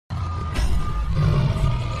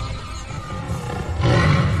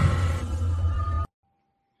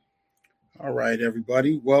All right,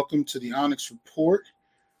 everybody. Welcome to the Onyx Report.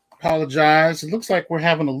 Apologize. It looks like we're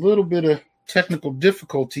having a little bit of technical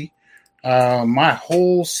difficulty. My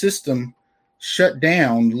whole system shut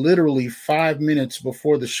down literally 5 minutes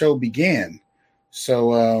before the show began.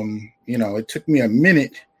 So, it took me a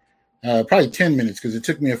minute, probably 10 minutes, because it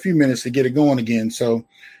took me a few minutes to get it going again. So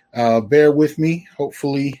bear with me.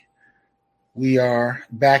 Hopefully we are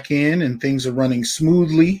back in and things are running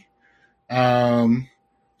smoothly.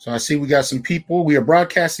 So I see we got some people. We are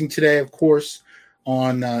broadcasting today, of course,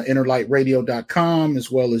 on innerlightradio.com, as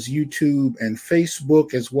well as YouTube and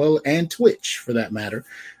Facebook, as well, and Twitch, for that matter.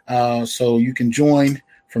 So you can join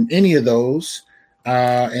from any of those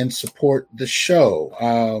and support the show.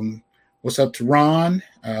 What's up to Ron,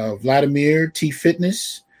 Vladimir, T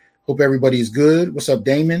Fitness? Hope everybody is good. What's up,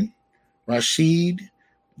 Damon, Rashid,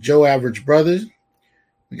 Joe Average Brothers?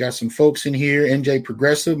 We got some folks in here. NJ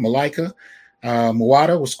Progressive, Malika.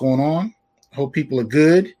 Mawada, what's going on? Hope people are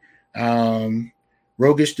good.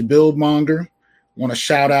 Rogish the Build Monger. Want to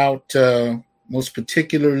shout out most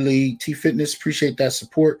particularly T Fitness. Appreciate that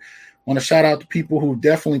support. Want to shout out to people who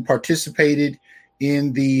definitely participated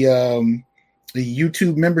in the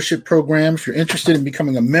YouTube membership program. If you're interested in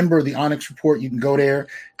becoming a member of the Onyx Report, you can go there,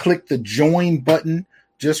 click the join button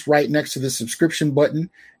just right next to the subscription button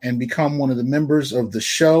and become one of the members of the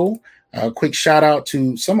show. Quick shout out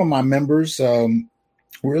to some of my members.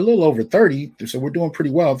 We're a little over 30, so we're doing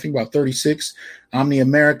pretty well. I think about 36. Omni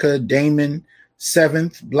America, Damon,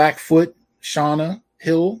 Seventh, Blackfoot, Shauna,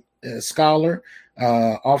 Hill, Scholar,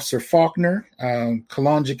 Officer Faulkner,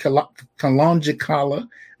 Kalonjikala.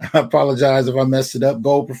 I apologize if I messed it up.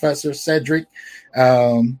 Gold Professor, Cedric.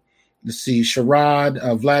 Let's see,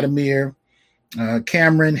 Sherrod, Vladimir,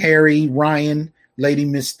 Cameron, Harry, Ryan, Lady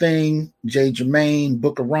Miss Thing, Jay Jermaine,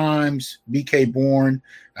 Book of Rhymes, BK Bourne,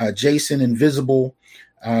 Jason Invisible,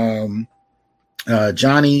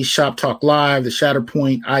 Johnny, Shop Talk Live, The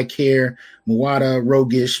Shatterpoint, I Care, Muwada,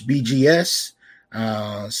 Rogish, BGS,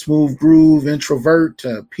 Smooth Groove, Introvert,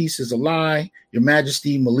 Peace is a Lie, Your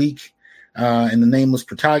Majesty, Malik, and the Nameless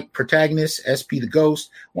Protagonist, SP the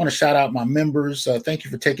Ghost. I want to shout out my members. Thank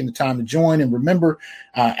you for taking the time to join. And remember,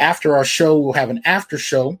 after our show, we'll have an after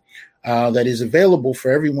show that is available for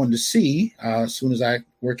everyone to see as soon as I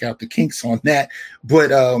work out the kinks on that. But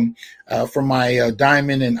for my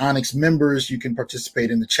Diamond and Onyx members, you can participate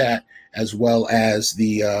in the chat as well as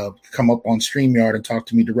the come up on StreamYard and talk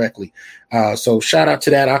to me directly. So shout out to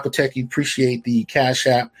that. Akoteki, appreciate the Cash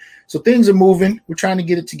App. So things are moving. We're trying to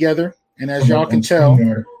get it together. And as y'all can tell,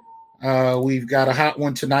 we've got a hot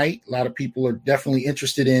one tonight. A lot of people are definitely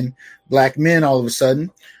interested in black men all of a sudden.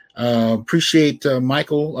 Appreciate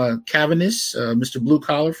Michael Cavanis, Mr. Blue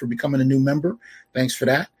Collar, for becoming a new member. Thanks for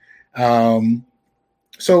that.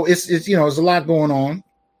 So it's there's a lot going on.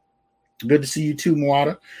 Good to see you too,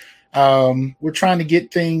 Muwada. We're trying to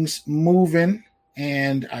get things moving,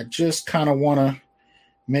 and I just kind of want to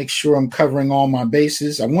make sure I'm covering all my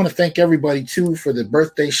bases. I want to thank everybody too for the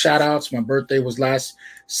birthday shout outs. My birthday was last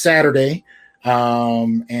Saturday.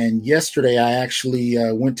 And yesterday I actually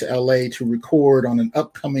went to LA to record on an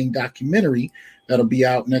upcoming documentary that'll be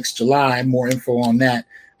out next July. More info on that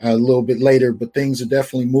a little bit later, but things are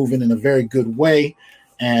definitely moving in a very good way.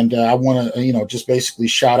 And I want to, just basically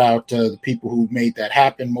shout out the people who made that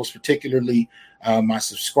happen, most particularly my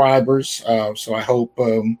subscribers. So I hope,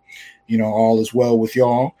 all is well with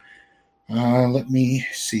y'all. Let me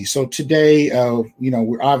see. So today,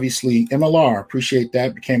 we're obviously MLR. Appreciate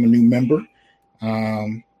that. Became a new member.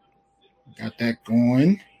 Got that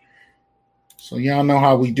going. So y'all know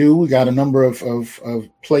how we do. We got a number of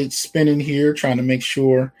plates spinning here, trying to make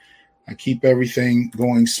sure I keep everything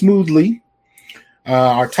going smoothly.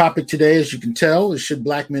 Our topic today, as you can tell, is should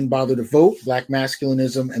black men bother to vote, black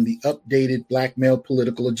masculinism, and the updated black male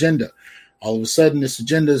political agenda. All of a sudden, this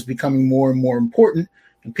agenda is becoming more and more important,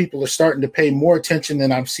 and people are starting to pay more attention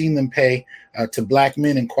than I've seen them pay to black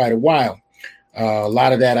men in quite a while. A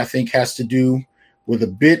lot of that, I think, has to do with a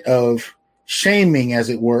bit of shaming, as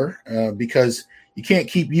it were, because you can't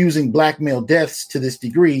keep using black male deaths to this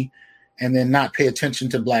degree and then not pay attention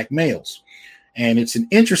to black males. And it's an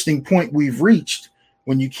interesting point we've reached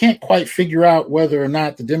when you can't quite figure out whether or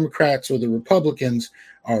not the Democrats or the Republicans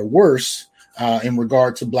are worse in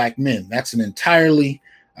regard to black men. That's an entirely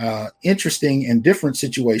interesting and different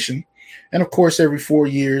situation. And of course, every 4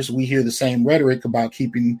 years, we hear the same rhetoric about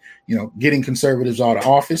getting conservatives out of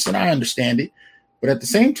office. And I understand it. But at the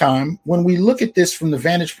same time, when we look at this from the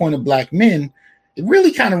vantage point of black men, it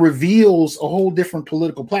really kind of reveals a whole different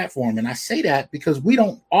political platform. And I say that because we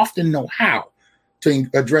don't often know how. to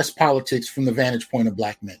address politics from the vantage point of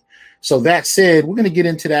Black men. So that said, we're going to get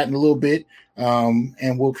into that in a little bit,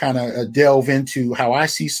 and we'll kind of delve into how I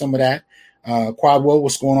see some of that. Quadwell,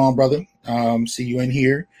 what's going on, brother? See you in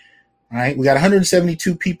here. All right, we got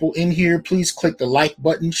 172 people in here. Please click the like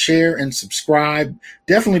button, share, and subscribe.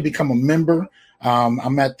 Definitely become a member.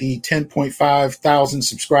 I'm at the 10.5 thousand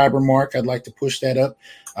subscriber mark. I'd like to push that up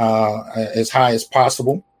as high as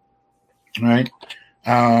possible. All right.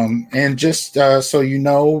 And just so you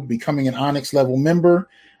know, becoming an Onyx level member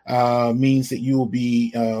means that you will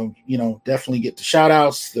be, definitely get the shout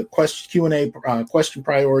outs, the Q&A question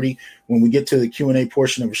priority when we get to the Q&A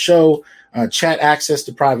portion of a show, chat access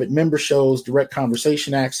to private member shows, direct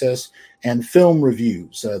conversation access, and film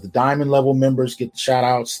reviews. The diamond level members get the shout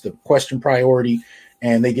outs, the question priority,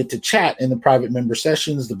 and they get to chat in the private member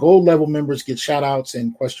sessions. The gold level members get shout outs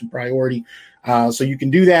and question priority. So you can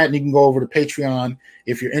do that, and you can go over to Patreon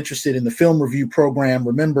if you're interested in the film review program.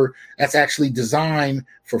 Remember, that's actually designed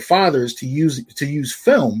for fathers to use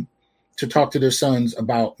film to talk to their sons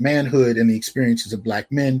about manhood and the experiences of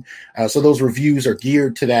Black men. So those reviews are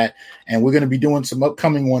geared to that, and we're going to be doing some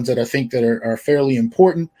upcoming ones that I think that are fairly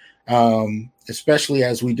important, especially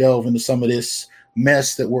as we delve into some of this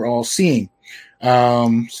mess that we're all seeing. So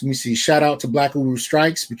let me see. Shout out to Black Uru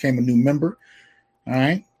Strikes, became a new member. All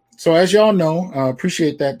right. So as y'all know,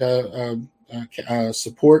 appreciate that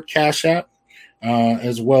support Cash App,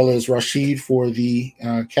 as well as Rashid for the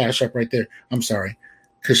Cash App right there. I'm sorry,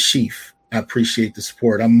 Kashif. I appreciate the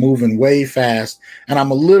support. I'm moving way fast, and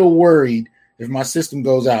I'm a little worried if my system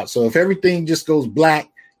goes out. So if everything just goes black,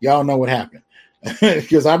 y'all know what happened,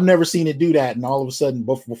 because I've never seen it do that, and all of a sudden,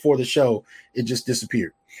 before the show, it just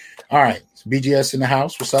disappeared. All right, so BGS in the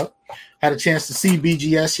house. What's up? Had a chance to see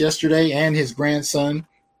BGS yesterday and his grandson.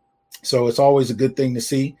 So it's always a good thing to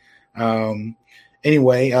see.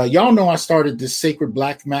 Anyway, y'all know I started this Sacred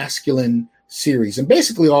Black Masculine series. And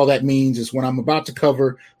basically all that means is when I'm about to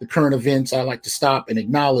cover the current events, I like to stop and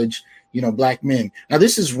acknowledge, Black men. Now,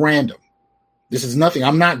 this is random. This is nothing.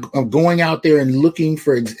 I'm not going out there and looking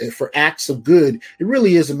for acts of good. It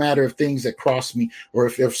really is a matter of things that cross me, or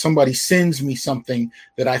if somebody sends me something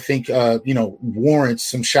that I think warrants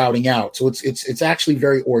some shouting out. So it's actually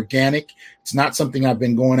very organic. It's not something I've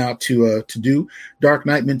been going out to do. Dark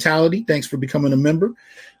Knight Mentality. Thanks for becoming a member.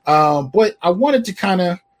 But I wanted to kind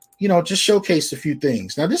of just showcase a few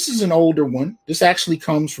things. Now, this is an older one. This actually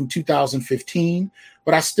comes from 2015,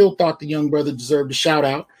 but I still thought the young brother deserved a shout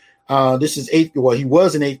out. This is he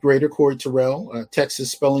was an eighth grader, Corey Terrell,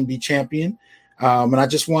 Texas spelling bee champion. And I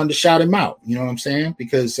just wanted to shout him out, you know what I'm saying?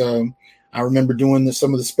 Because I remember doing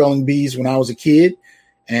some of the spelling bees when I was a kid.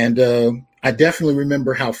 And I definitely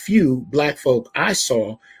remember how few Black folk I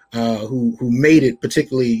saw who made it,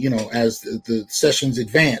 particularly, as the sessions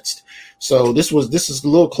advanced. So this is a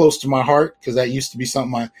little close to my heart, because that used to be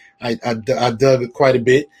something I dug quite a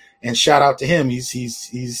bit. And shout out to him.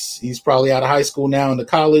 He's probably out of high school now into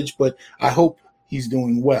college, but I hope he's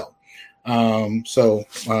doing well. So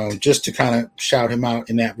just to kind of shout him out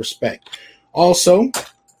in that respect. Also,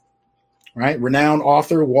 right, renowned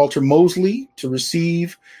author Walter Mosley to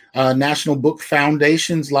receive National Book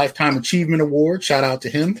Foundation's Lifetime Achievement Award. Shout out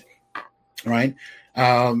to him. Right.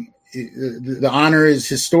 The honor is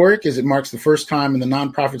historic, as it marks the first time in the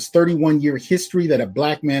nonprofit's 31-year history that a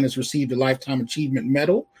Black man has received a Lifetime Achievement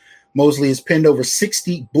Medal. Mosley has penned over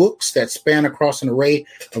 60 books that span across an array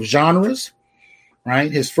of genres. Right.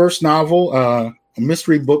 His first novel, a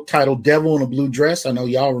mystery book titled Devil in a Blue Dress, I know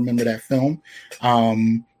y'all remember that film,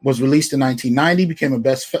 was released in 1990, became a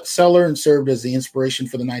bestseller, and served as the inspiration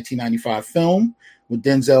for the 1995 film with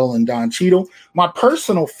Denzel and Don Cheadle. My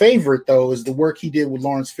personal favorite, though, is the work he did with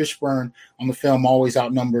Lawrence Fishburne on the film Always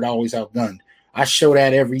Outnumbered, Always Outgunned. I show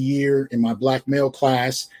that every year in my Black male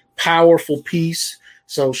class. Powerful piece.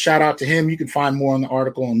 So shout out to him. You can find more on the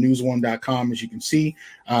article on newsone.com, as you can see.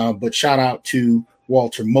 But shout out to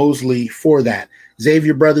Walter Mosley for that.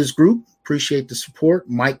 Xavier Brothers Group, appreciate the support.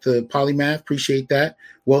 Mike the Polymath, appreciate that.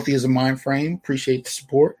 Wealthy as a Mind Frame, appreciate the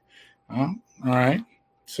support. All right.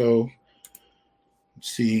 So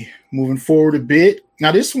let's see. Moving forward a bit.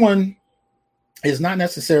 Now, this one is not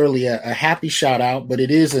necessarily a happy shout out, but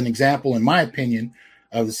it is an example, in my opinion,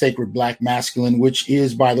 of the Sacred Black Masculine, which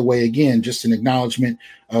is, by the way, again, just an acknowledgement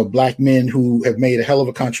of Black men who have made a hell of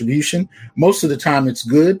a contribution. Most of the time it's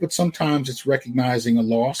good, but sometimes it's recognizing a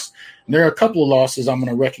loss. And there are a couple of losses I'm going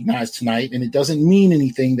to recognize tonight, and it doesn't mean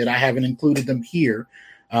anything that I haven't included them here.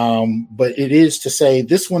 But it is to say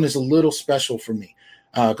this one is a little special for me.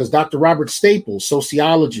 Because Dr. Robert Staples,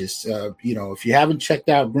 sociologist, if you haven't checked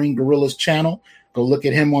out Green Gorilla's channel, go look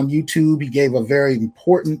at him on YouTube. He gave a very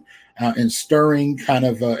important and stirring kind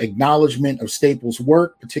of acknowledgement of Staples'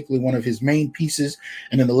 work, particularly one of his main pieces.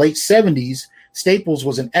 And in the late 70s, Staples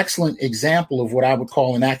was an excellent example of what I would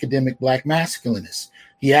call an academic Black masculinist.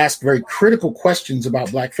 He asked very critical questions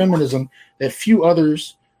about Black feminism that few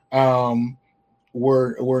others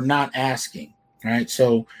were not asking. Right.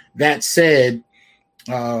 So that said,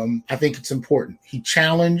 I think it's important. He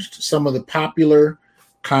challenged some of the popular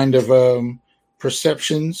kind of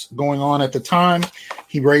perceptions going on at the time.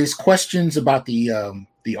 He raised questions about the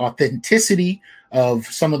authenticity of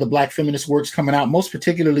some of the Black feminist works coming out, most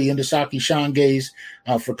particularly Ndisaki Shange's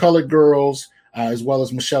For Colored Girls, as well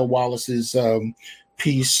as Michelle Wallace's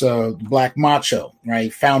piece, Black Macho,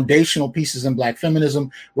 right? Foundational pieces in Black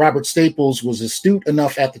feminism. Robert Staples was astute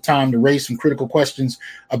enough at the time to raise some critical questions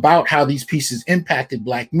about how these pieces impacted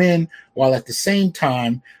Black men, while at the same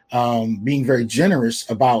time being very generous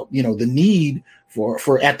about, you know, the need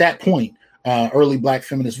for at that point, early Black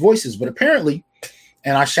feminist voices. But apparently,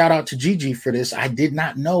 and I shout out to Gigi for this, I did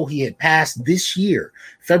not know he had passed this year,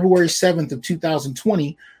 February 7th of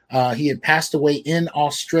 2020. He had passed away in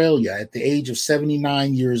Australia at the age of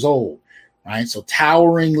 79 years old. Right. So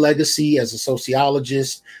towering legacy as a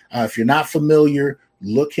sociologist. If you're not familiar,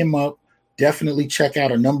 look him up. Definitely check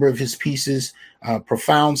out a number of his pieces.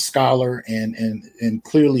 Profound scholar and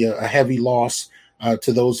clearly a heavy loss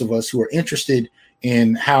to those of us who are interested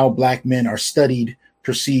in how Black men are studied,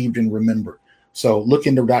 perceived, and remembered. So look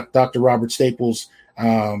into Dr. Robert Staples,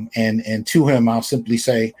 and to him, I'll simply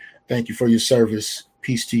say, thank you for your service.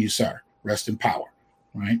 Peace to you, sir. Rest in power.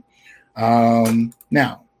 Right.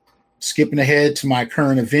 Now, skipping ahead to my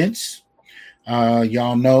current events.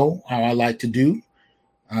 Y'all know how I like to do.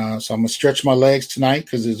 So I'm going to stretch my legs tonight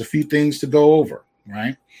because there's a few things to go over.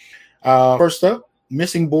 Right. First up,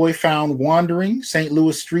 missing boy found wandering St.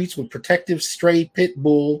 Louis streets with protective stray pit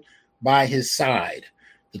bull by his side.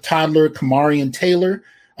 The toddler Kamarian Taylor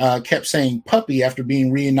kept saying puppy after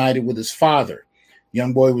being reunited with his father.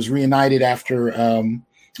 Young boy was reunited after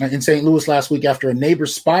in St. Louis last week after a neighbor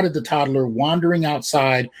spotted the toddler wandering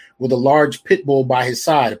outside with a large pit bull by his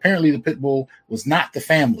side. Apparently, the pit bull was not the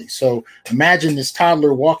family. So imagine this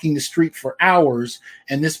toddler walking the street for hours,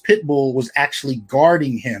 and this pit bull was actually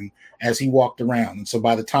guarding him as he walked around. And so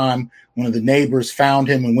by the time one of the neighbors found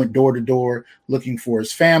him and went door to door looking for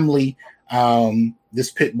his family, this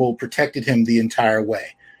pit bull protected him the entire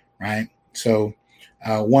way. Right. So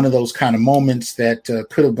one of those kind of moments that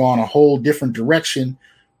could have gone a whole different direction,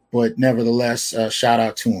 but nevertheless, shout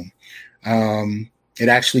out to him. It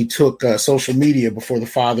actually took social media before the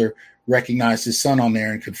father recognized his son on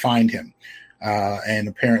there and could find him. And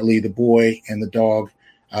apparently the boy and the dog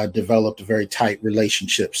developed a very tight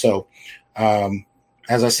relationship. So,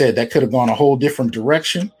 as I said, that could have gone a whole different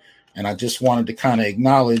direction. And I just wanted to kind of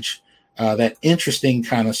acknowledge that interesting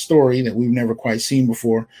kind of story that we've never quite seen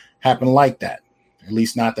before happen like that. At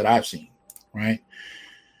least not that I've seen, right?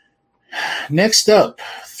 Next up,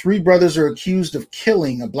 3 brothers are accused of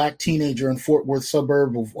killing a Black teenager in Fort Worth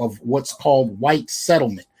suburb of what's called White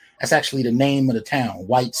Settlement. That's actually the name of the town,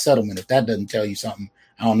 White Settlement. If that doesn't tell you something,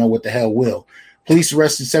 I don't know what the hell will. Police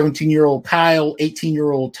arrested 17-year-old Kyle,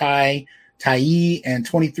 18-year-old Tai, and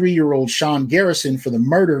 23-year-old Sean Garrison for the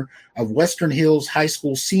murder of Western Hills High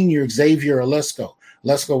School senior Xavier Olesko.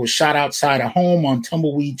 Olesko was shot outside a home on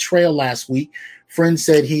Tumbleweed Trail last week. Friends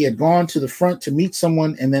said he had gone to the front to meet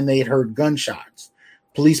someone, and then they had heard gunshots.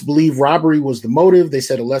 Police believe robbery was the motive. They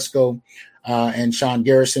said Olesko and Sean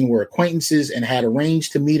Garrison were acquaintances and had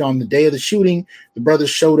arranged to meet on the day of the shooting. The brothers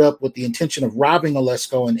showed up with the intention of robbing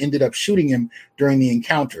Olesko and ended up shooting him during the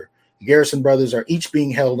encounter. The Garrison brothers are each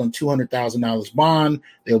being held on $200,000 bond.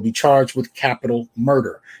 They'll be charged with capital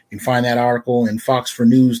murder. You can find that article in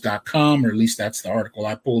fox4news.com, or at least that's the article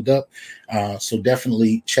I pulled up. So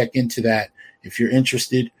definitely check into that if you're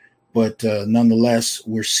interested. But nonetheless,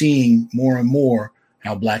 we're seeing more and more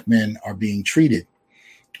how Black men are being treated,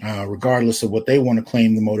 regardless of what they want to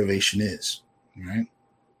claim the motivation is. Right?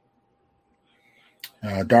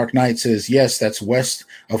 Dark Knight says, yes, that's west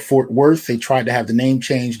of Fort Worth. They tried to have the name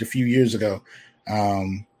changed a few years ago.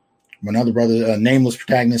 Another brother, nameless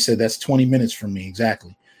protagonist, said that's 20 minutes from me.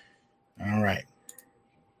 Exactly. All right.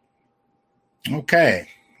 Okay.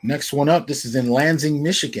 Next one up. This is in Lansing,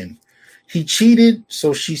 Michigan. He cheated,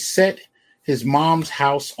 so she set his mom's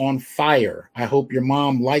house on fire. I hope your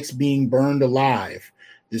mom likes being burned alive.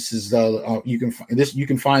 This is you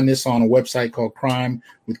can find this on a website called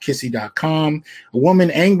crimewithkissy.com. A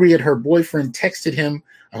woman angry at her boyfriend texted him,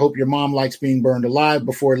 I hope your mom likes being burned alive,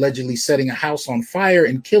 before allegedly setting a house on fire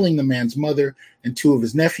and killing the man's mother and 2 of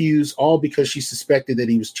his nephews, all because she suspected that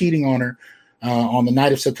he was cheating on her. On the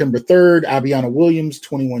night of September 3rd, Abiana Williams,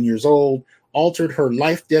 21 years old, altered her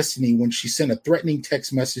life destiny when she sent a threatening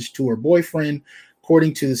text message to her boyfriend.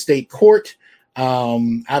 According to the state court,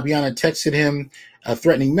 Abiana texted him a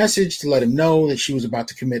threatening message to let him know that she was about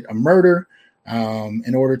to commit a murder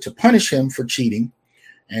in order to punish him for cheating.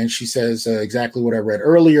 And she says exactly what I read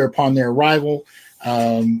earlier. Upon their arrival,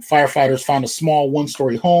 firefighters found a small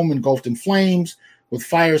one-story home engulfed in flames with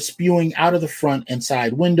fire spewing out of the front and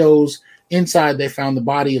side windows. Inside, they found the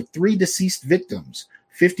body of 3 deceased victims,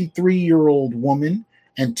 53-year-old woman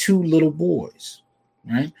and 2 little boys.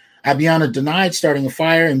 Right? Abiana denied starting a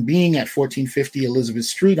fire and being at 1450 Elizabeth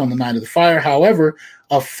Street on the night of the fire. However,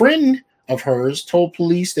 a friend of hers told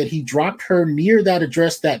police that he dropped her near that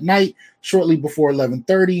address that night shortly before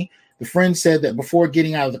 11:30. The friend said that before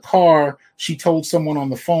getting out of the car, she told someone on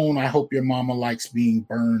the phone, "I hope your mama likes being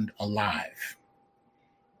burned alive."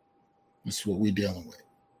 That's what we're dealing with,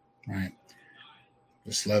 right?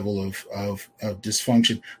 This level of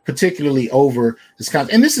dysfunction, particularly over this kind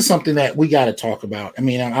and this is something that we got to talk about. I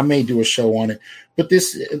mean, I may do a show on it, but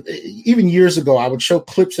this, even years ago, I would show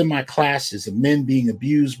clips in my classes of men being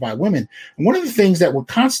abused by women. And one of the things that would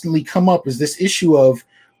constantly come up is this issue of,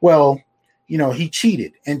 well, you know, he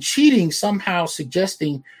cheated, and cheating somehow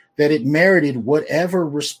suggesting that it merited whatever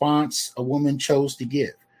response a woman chose to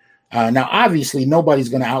give. Now, obviously, nobody's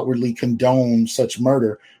going to outwardly condone such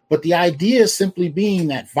murder, but the idea simply being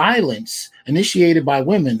that violence initiated by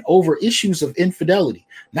women over issues of infidelity,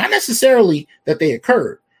 not necessarily that they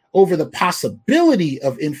occurred, over the possibility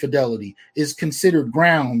of infidelity is considered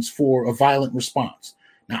grounds for a violent response.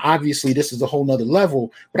 Now, obviously, this is a whole nother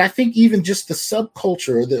level, but I think even just the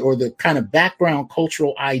subculture or the kind of background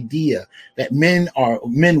cultural idea that men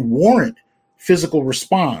warrant physical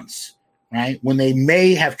response, right, when they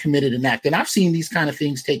may have committed an act. And I've seen these kind of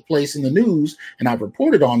things take place in the news, and I've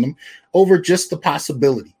reported on them over just the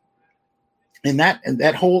possibility. And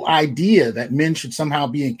that whole idea that men should somehow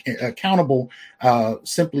be accountable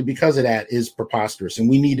simply because of that is preposterous. And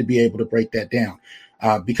we need to be able to break that down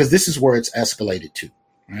because this is where it's escalated to.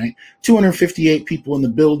 Right, 258 people in the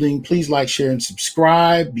building. Please like, share, and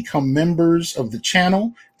subscribe. Become members of the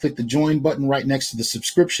channel. Click the join button right next to the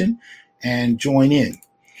subscription and join in.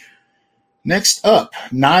 Next up,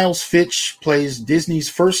 Niles Fitch plays Disney's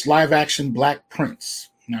first live-action Black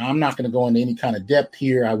Prince. Now, I'm not going to go into any kind of depth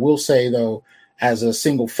here. I will say, though, as a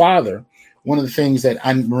single father, one of the things that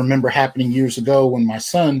I remember happening years ago when my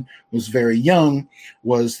son was very young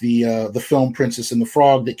was the film Princess and the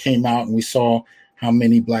Frog that came out, and we saw how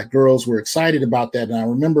many Black girls were excited about that. And I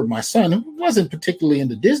remember my son, who wasn't particularly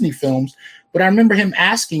into Disney films, but I remember him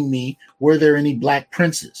asking me, were there any Black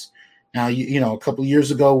princes? Now, you know, a couple of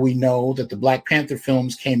years ago, we know that the Black Panther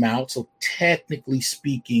films came out. So technically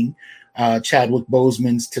speaking, Chadwick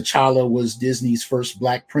Boseman's T'Challa was Disney's first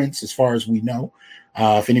Black prince, as far as we know.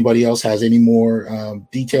 If anybody else has any more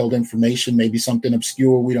detailed information, maybe something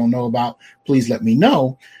obscure we don't know about, please let me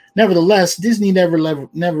know. Nevertheless, Disney never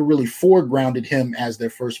really foregrounded him as their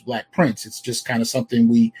first Black prince. It's just kind of something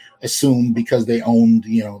we assumed because they owned,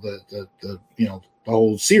 you know, the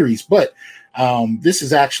whole series. But this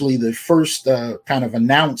is actually the first kind of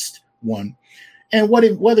announced one. And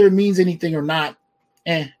whether it means anything or not,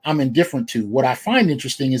 I'm indifferent to. What I find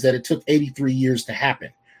interesting is that it took 83 years to happen.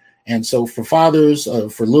 And so for fathers,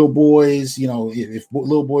 for little boys, you know, if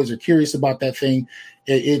little boys are curious about that thing,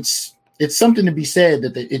 it's something to be said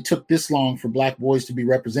that it took this long for Black boys to be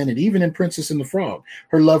represented. Even in Princess and the Frog,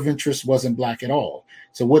 her love interest wasn't Black at all.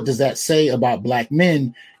 So what does that say about Black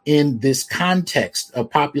men in this context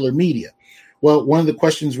of popular media? Well, one of the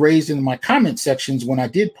questions raised in my comment sections when I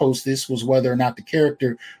did post this was whether or not the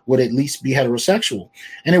character would at least be heterosexual.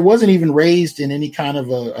 And it wasn't even raised in any kind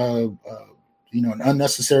of an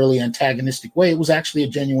unnecessarily antagonistic way. It was actually a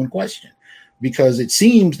genuine question, because it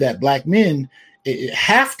seems that Black men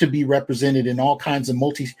have to be represented in all kinds of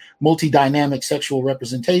multi-dynamic sexual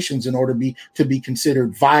representations in order to be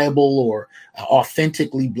considered viable or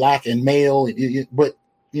authentically Black and male. But,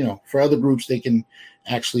 you know, for other groups, they can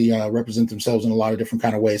actually represent themselves in a lot of different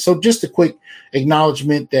kind of ways. So just a quick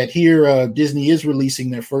acknowledgement that here Disney is releasing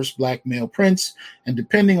their first Black male prince. And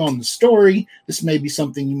depending on the story, this may be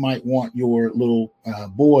something you might want your little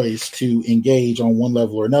boys to engage on one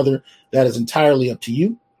level or another. That is entirely up to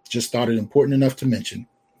you. Just thought it important enough to mention.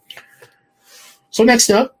 So next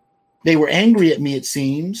up, they were angry at me, it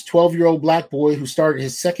seems. 12-year-old Black boy who started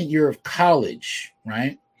his second year of college,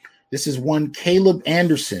 right? This is one Caleb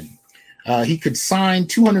Anderson. He could sign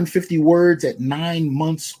 250 words at 9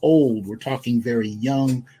 months old. We're talking very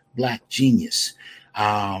young Black genius.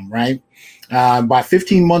 Right? By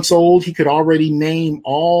 15 months old, he could already name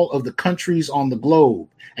all of the countries on the globe.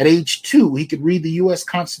 At age 2, he could read the U.S.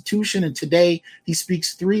 Constitution, and today he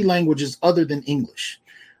speaks 3 languages other than English,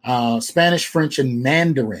 Spanish, French, and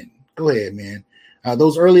Mandarin. Go ahead, man.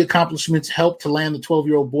 Those early accomplishments helped to land the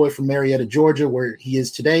 12-year-old boy from Marietta, Georgia, where he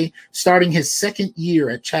is today, starting his second year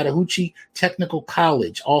at Chattahoochee Technical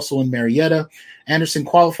College, also in Marietta. Anderson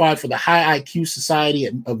qualified for the High IQ Society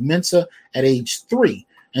of Mensa at age 3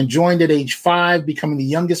 and joined at age 5, becoming the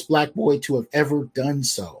youngest black boy to have ever done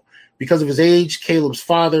so. Because of his age, Caleb's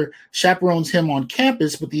father chaperones him on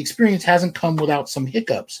campus, but the experience hasn't come without some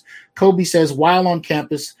hiccups. Kobe says while on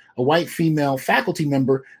campus, a white female faculty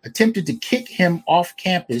member attempted to kick him off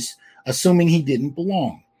campus, assuming he didn't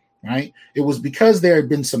belong, right? It was because there had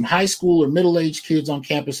been some high school or middle-aged kids on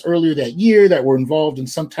campus earlier that year that were involved in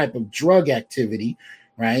some type of drug activity,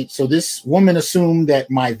 right? So this woman assumed that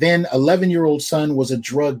my then 11-year-old son was a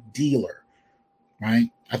drug dealer, right?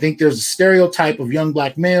 I think there's a stereotype of young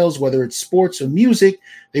black males, whether it's sports or music,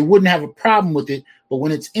 they wouldn't have a problem with it. But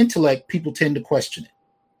when it's intellect, people tend to question it.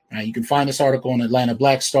 Right? You can find this article on Atlanta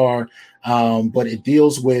Black Star, but it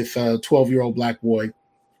deals with a 12-year-old black boy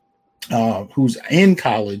who's in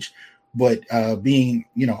college, but being,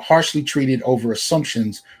 harshly treated over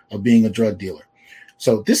assumptions of being a drug dealer.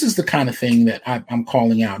 So this is the kind of thing that I'm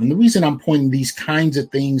calling out. And the reason I'm pointing these kinds of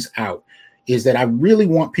things out is that I really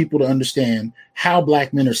want people to understand how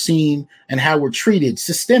black men are seen and how we're treated,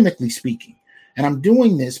 systemically speaking. And I'm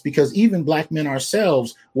doing this because even black men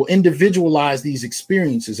ourselves will individualize these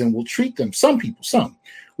experiences and will treat them, some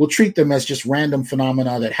will treat them as just random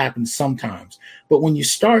phenomena that happen sometimes. But when you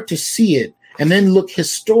start to see it and then look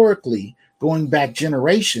historically, going back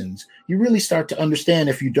generations, you really start to understand,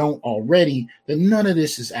 if you don't already, that none of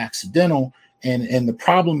this is accidental. And the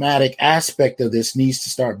problematic aspect of this needs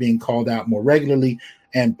to start being called out more regularly,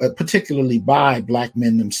 and particularly by black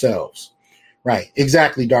men themselves. Right.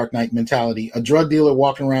 Exactly. Dark Knight mentality. A drug dealer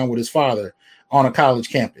walking around with his father on a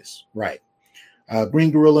college campus. Right.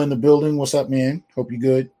 Green Gorilla in the building. What's up, man? Hope you're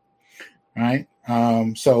good. All right.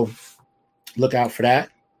 So look out for that.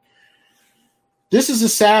 This is a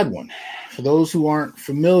sad one. For those who aren't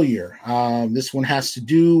familiar, this one has to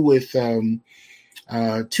do with 2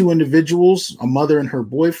 individuals, a mother and her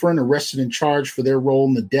boyfriend, arrested and charged for their role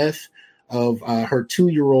in the death of her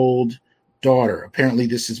 2-year-old daughter. Apparently,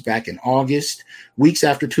 this is back in August, weeks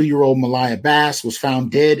after 2-year-old Malaya Bass was found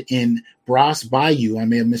dead in Bras Bayou. I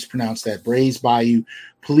may have mispronounced that. Bras Bayou.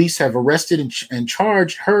 Police have arrested and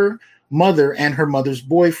charged her mother and her mother's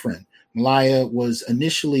boyfriend. Malaya was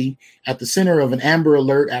initially at the center of an Amber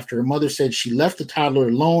Alert after her mother said she left the toddler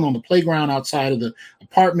alone on the playground outside of the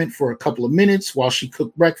apartment for a couple of minutes while she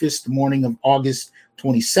cooked breakfast the morning of August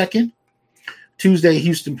 22nd. Tuesday,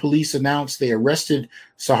 Houston police announced they arrested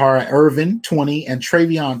Sahara Irvin, 20, and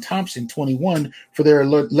Travion Thompson, 21, for their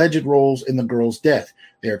alleged roles in the girl's death.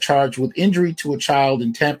 They are charged with injury to a child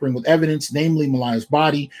and tampering with evidence, namely Malaya's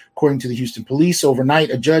body. According to the Houston police, overnight,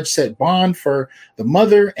 a judge set bond for the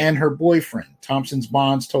mother and her boyfriend. Thompson's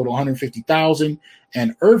bonds total $150,000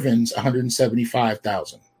 and Irvin's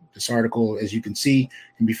 $175,000. This article, as you can see,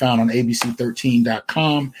 can be found on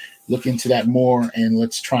abc13.com. Look into that more, and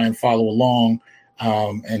let's try and follow along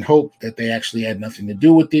and hope that they actually had nothing to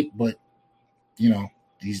do with it. But,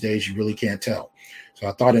 these days you really can't tell. So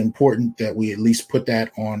I thought it important that we at least put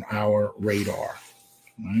that on our radar.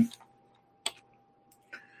 Right.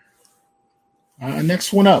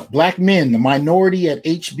 Next one up, black men, the minority at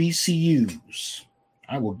HBCUs.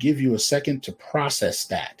 I will give you a second to process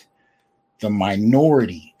that. The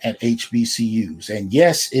minority at HBCUs. And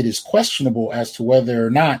yes, it is questionable as to whether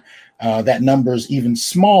or not that number is even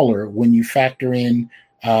smaller when you factor in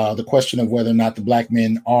the question of whether or not the black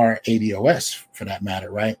men are ADOS, for that matter,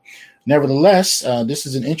 right? Nevertheless, this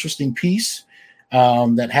is an interesting piece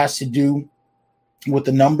that has to do with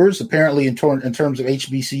the numbers. Apparently, in terms of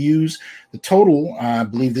HBCUs, the total, I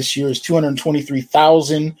believe this year is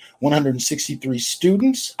 223,163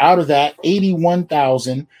 students. Out of that,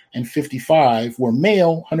 81,055 were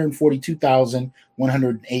male,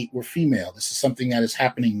 142,108 were female. This is something that is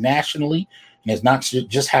happening nationally, and it's not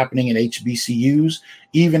just happening at HBCUs.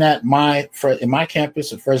 Even at my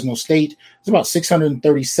campus at Fresno State, it's about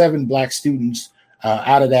 637 black students.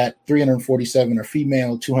 Out of that, 347 are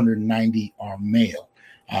female, 290 are male.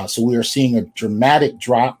 So we are seeing a dramatic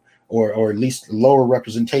drop, or at least lower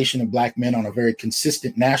representation of black men on a very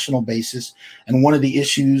consistent national basis. And one of the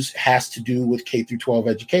issues has to do with K through 12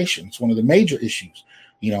 education. It's one of the major issues,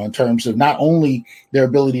 in terms of not only their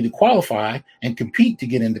ability to qualify and compete to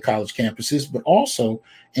get into college campuses, but also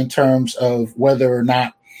in terms of whether or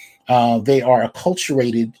not they are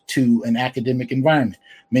acculturated to an academic environment.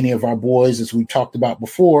 Many of our boys, as we've talked about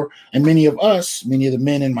before, and many of us, many of the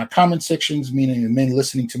men in my comment sections, many of the men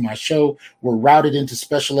listening to my show, were routed into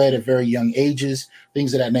special ed at very young ages,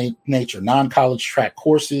 things of that nature, non-college track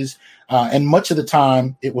courses. And much of the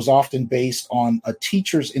time, it was often based on a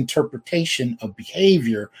teacher's interpretation of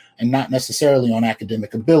behavior and not necessarily on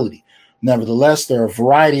academic ability. Nevertheless, there are a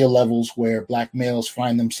variety of levels where Black males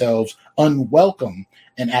find themselves unwelcome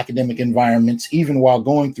in academic environments, even while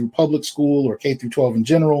going through public school or K through 12 in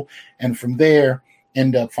general, and from there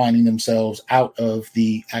end up finding themselves out of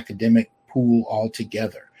the academic pool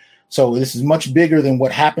altogether. So this is much bigger than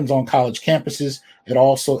what happens on college campuses. It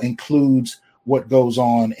also includes what goes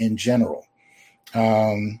on in general.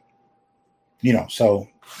 So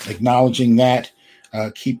acknowledging that,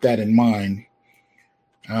 keep that in mind.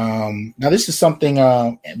 Now, this is something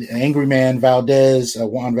Angry Man Valdez,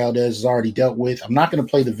 Juan Valdez, has already dealt with. I'm not going to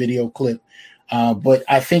play the video clip, but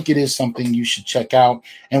I think it is something you should check out.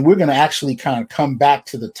 And we're going to actually kind of come back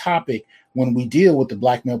to the topic when we deal with the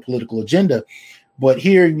Black male political agenda. But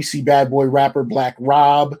here you see bad boy rapper Black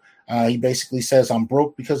Rob. He basically says, I'm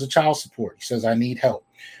broke because of child support. He says, I need help.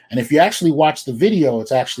 And if you actually watch the video,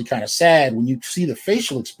 it's actually kind of sad. When you see the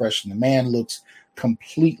facial expression, the man looks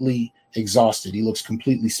completely exhausted. He looks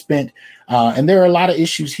completely spent. And there are a lot of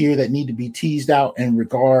issues here that need to be teased out in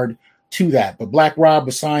regard to that. But Black Rob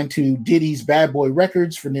was signed to Diddy's Bad Boy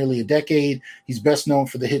Records for nearly a decade. He's best known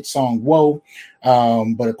for the hit song Whoa.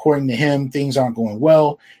 But according to him, things aren't going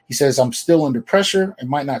well. He says, I'm still under pressure. It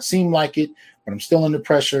might not seem like it, but I'm still under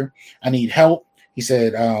pressure. I need help. He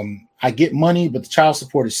said, I get money, but the child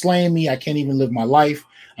support is slaying me. I can't even live my life.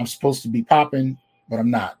 I'm supposed to be popping, but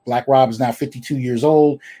I'm not. Black Rob is now 52 years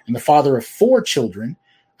old and the father of 4 children.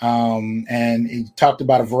 And he talked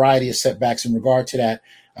about a variety of setbacks in regard to that.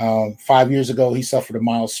 5 years ago, he suffered a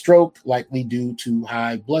mild stroke, likely due to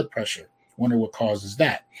high blood pressure. Wonder what causes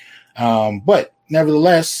that. But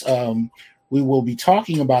nevertheless, we will be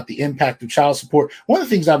talking about the impact of child support. One of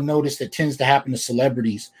the things I've noticed that tends to happen to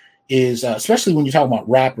celebrities is, especially when you're talking about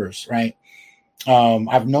rappers, right?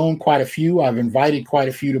 I've known quite a few. I've invited quite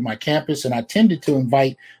a few to my campus, and I tended to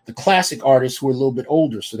invite the classic artists who are a little bit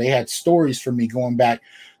older. So they had stories for me going back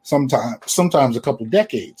sometimes a couple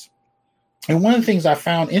decades. And one of the things I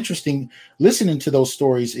found interesting listening to those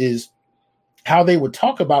stories is how they would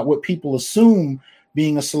talk about what people assume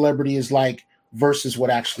being a celebrity is like versus what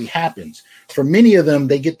actually happens. For many of them,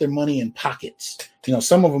 they get their money in pockets.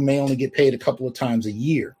 Some of them may only get paid a couple of times a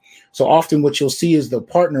year. So often what you'll see is they'll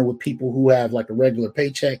partner with people who have like a regular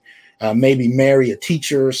paycheck, maybe marry a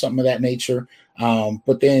teacher or something of that nature.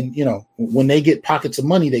 But then, when they get pockets of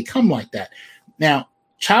money, they come like that. Now,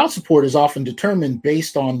 child support is often determined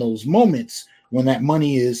based on those moments when that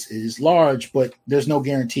money is large, but there's no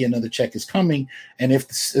guarantee another check is coming. And if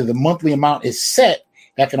the monthly amount is set,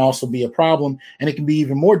 that can also be a problem. And it can be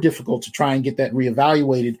even more difficult to try and get that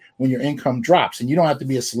reevaluated when your income drops. And you don't have to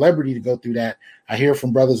be a celebrity to go through that. I hear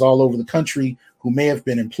from brothers all over the country who may have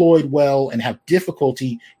been employed well and have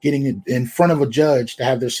difficulty getting in front of a judge to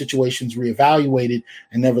have their situations reevaluated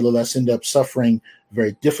and nevertheless end up suffering a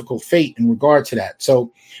very difficult fate in regard to that.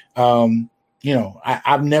 So,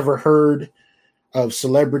 I've never heard of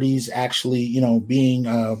celebrities actually, being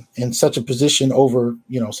in such a position over,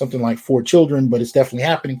 something like 4 children, but it's definitely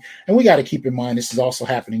happening. And we got to keep in mind, this is also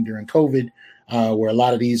happening during COVID, where a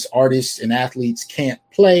lot of these artists and athletes can't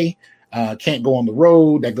play, can't go on the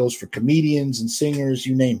road. That goes for comedians and singers,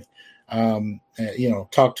 you name it.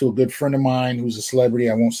 Talk to a good friend of mine who's a celebrity.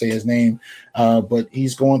 I won't say his name, but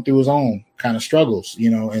he's going through his own kind of struggles,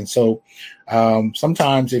 and so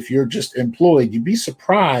sometimes if you're just employed, you'd be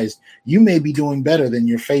surprised. You may be doing better than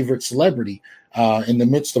your favorite celebrity in the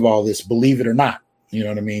midst of all this, believe it or not. You know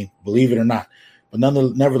what I mean? Believe it or not. But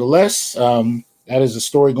nevertheless, that is a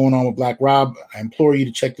story going on with Black Rob. I implore you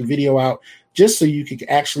to check the video out just so you could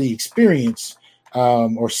actually experience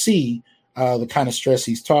or see the kind of stress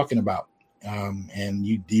he's talking about. And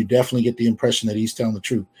you definitely get the impression that he's telling the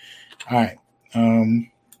truth. All right.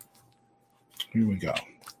 Here we go.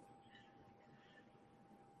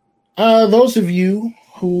 Those of you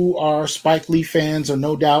who are Spike Lee fans are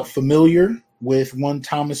no doubt familiar with one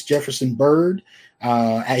Thomas Jefferson Byrd.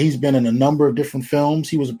 He's been in a number of different films.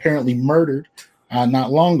 He was apparently murdered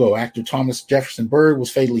not long ago. Actor Thomas Jefferson Byrd was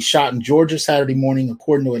fatally shot in Georgia Saturday morning,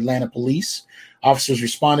 according to Atlanta police. Officers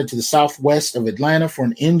responded to the southwest of Atlanta for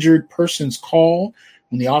an injured person's call.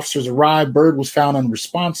 When the officers arrived, Byrd was found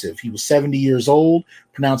unresponsive. He was 70 years old,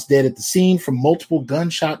 pronounced dead at the scene from multiple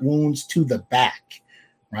gunshot wounds to the back.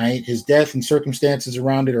 right? His death and circumstances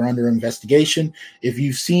around it are under investigation. If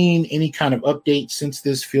you've seen any kind of update since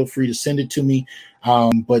this, feel free to send it to me.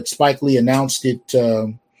 But Spike Lee announced it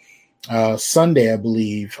Sunday, I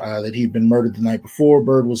believe, that he'd been murdered the night before.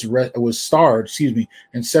 Bird was starred,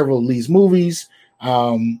 in several of Lee's movies.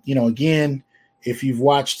 Again, if you've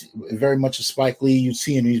watched very much of Spike Lee, you've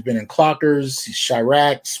seen he's been in Clockers,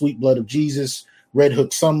 Chirac, Sweet Blood of Jesus, Red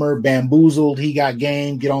Hook Summer, Bamboozled, He Got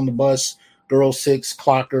Game, Get on the Bus, Girl 6,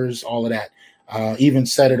 Clockers, all of that. Even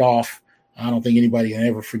Set It Off. I don't think anybody can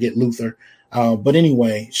ever forget Luther. But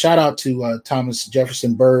anyway, shout out to Thomas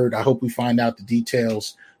Jefferson Bird. I hope we find out the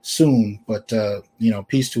details soon. But,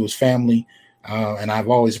 peace to his family. And I've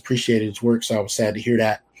always appreciated his work, so I was sad to hear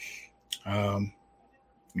that.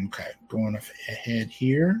 Okay, going ahead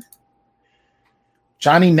here.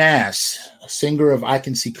 Johnny Nass, a singer of I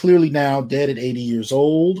Can See Clearly Now, dead at 80 years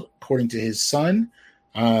old, according to his son.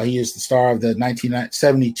 He is the star of the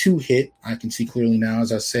 1972 hit, I Can See Clearly Now,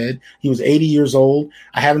 as I said. He was 80 years old.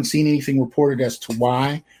 I haven't seen anything reported as to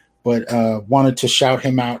why, but wanted to shout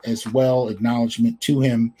him out as well, acknowledgement to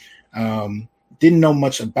him. Didn't know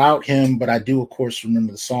much about him, but I do, of course,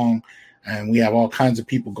 remember the song. And we have all kinds of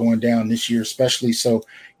people going down this year, especially. So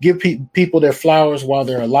give people their flowers while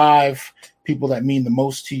they're alive, people that mean the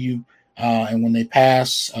most to you. And when they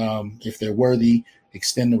pass, if they're worthy,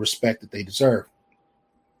 extend the respect that they deserve.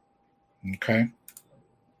 Okay.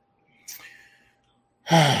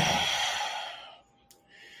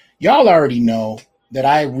 Y'all already know that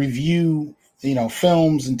I review,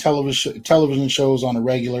 films and television shows on a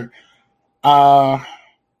regular.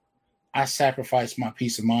 I sacrifice my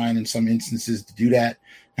peace of mind in some instances to do that.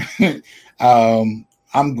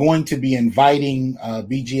 I'm going to be inviting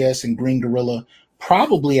BGS and Green Gorilla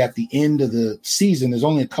probably at the end of the season. There's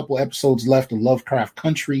only a couple episodes left of Lovecraft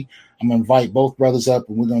Country. I'm going to invite both brothers up,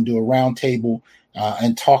 and we're going to do a round table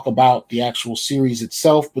and talk about the actual series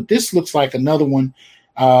itself. But this looks like another one.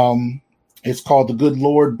 It's called The Good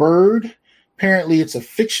Lord Bird. Apparently, it's a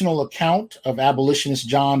fictional account of abolitionist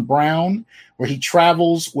John Brown, where he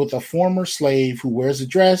travels with a former slave who wears a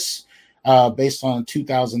dress, based on a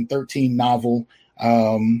 2013 novel,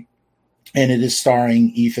 and it is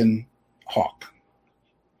starring Ethan Hawke.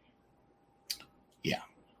 Yeah.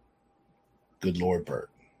 Good Lord Bird.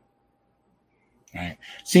 Right.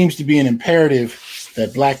 Seems to be an imperative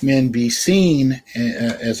that Black men be seen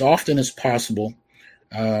as often as possible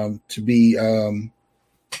to be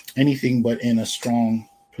anything but in a strong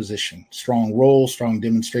position, strong role, strong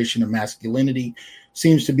demonstration of masculinity.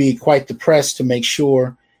 Seems to be quite the press to make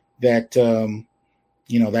sure that,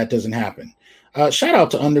 that doesn't happen. Shout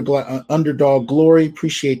out to Underdog Glory.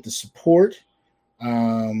 Appreciate the support.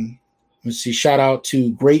 Let's see. Shout out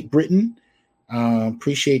to Great Britain.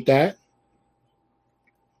 Appreciate that.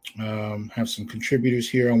 Have some contributors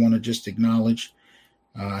here I want to just acknowledge.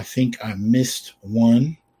 I think I missed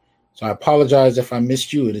one. So I apologize if I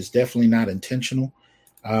missed you. It is definitely not intentional.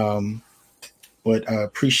 But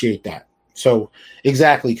appreciate that. So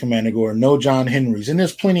exactly, Commander Gore, no John Henrys. And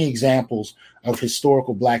there's plenty of examples of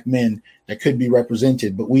historical Black men that could be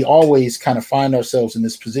represented, but we always kind of find ourselves in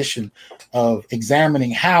this position of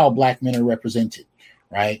examining how Black men are represented,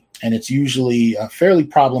 right? And it's usually fairly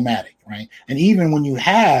problematic, right? And even when you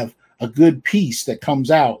have a good piece that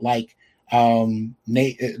comes out, like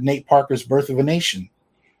Nate Parker's Birth of a Nation,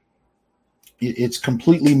 it's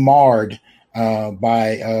completely marred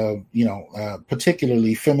by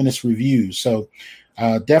particularly feminist reviews. So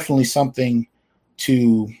definitely something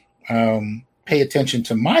to pay attention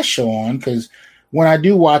to my show on, because when I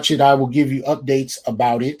do watch it, I will give you updates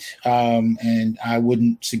about it, and I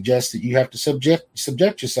wouldn't suggest that you have to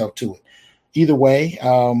subject yourself to it. Either way,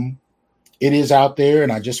 it is out there,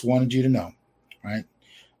 and I just wanted you to know, right?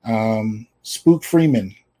 Spook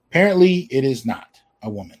Freeman, apparently it is not a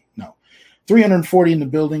woman. 340 in the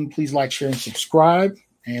building. Please like, share, and subscribe,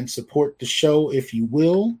 and support the show if you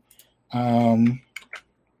will. Right,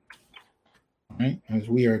 as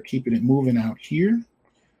we are keeping it moving out here.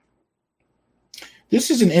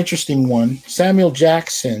 This is an interesting one. Samuel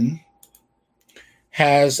Jackson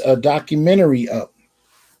has a documentary up,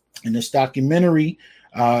 and this documentary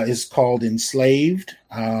is called Enslaved.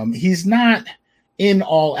 He's not in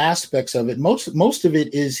all aspects of it. Most of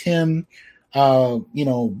it is him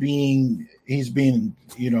he's being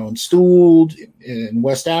installed in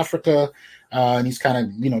West Africa, and he's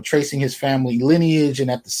kind of tracing his family lineage,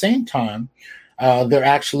 and at the same time they're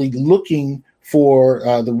actually looking for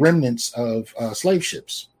the remnants of slave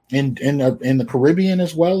ships in the Caribbean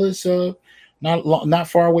as well as not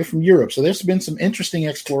far away from Europe. So there's been some interesting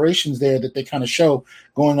explorations there that they kind of show,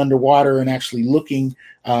 going underwater and actually looking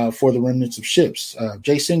for the remnants of ships.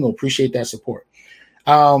 Jay Single, appreciate that support.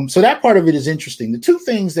 So that part of it is interesting. The two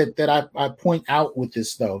things that I point out with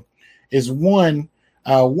this, though, is one,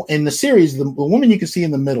 in the series, the woman you can see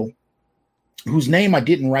in the middle, whose name I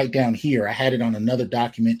didn't write down here. I had it on another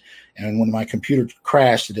document, and when my computer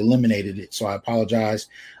crashed, it eliminated it. So I apologize.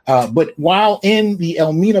 But while in the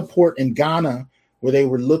Elmina port in Ghana, where they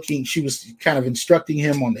were looking, she was kind of instructing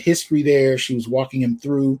him on the history there. She was walking him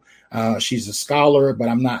through. She's a scholar, but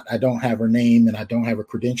I don't have her name and I don't have her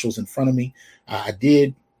credentials in front of me. I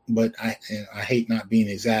did, but I hate not being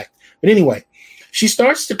exact. But anyway, she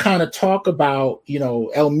starts to kind of talk about,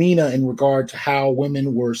 Elmina in regard to how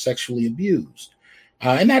women were sexually abused.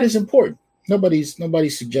 And that is important.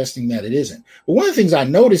 Nobody's suggesting that it isn't. But one of the things I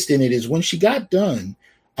noticed in it is when she got done,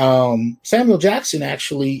 Samuel Jackson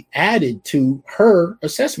actually added to her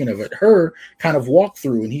assessment of it, her kind of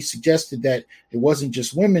walkthrough. And he suggested that it wasn't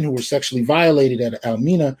just women who were sexually violated at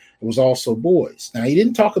Elmina, it was also boys. Now, he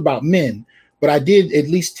didn't talk about men, but I did at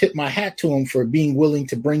least tip my hat to him for being willing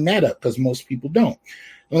to bring that up, because most people don't.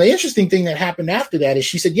 Well, the interesting thing that happened after that is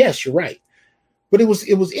she said, yes, you're right. But it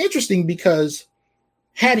was interesting because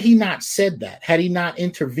had he not said that, had he not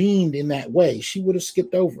intervened in that way, she would have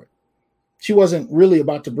skipped over it. She wasn't really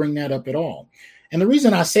about to bring that up at all. And the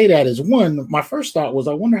reason I say that is, one, my first thought was,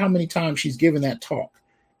 I wonder how many times she's given that talk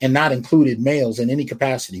and not included males in any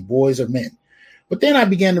capacity, boys or men. But then I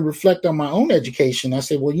began to reflect on my own education. I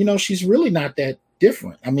said, well, she's really not that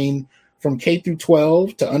different. I mean, from K through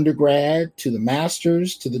 12 to undergrad to the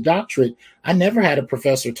master's to the doctorate, I never had a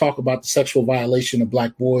professor talk about the sexual violation of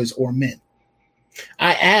Black boys or men.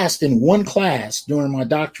 I asked in one class during my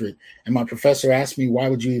doctorate, and my professor asked me, why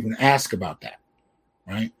would you even ask about that?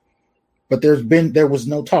 Right. But there was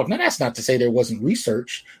no talk. Now, that's not to say there wasn't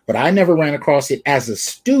research, but I never ran across it as a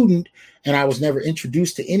student, and I was never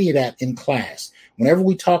introduced to any of that in class. Whenever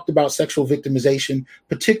we talked about sexual victimization,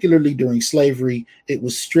 particularly during slavery, it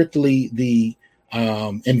was strictly the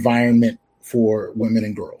environment for women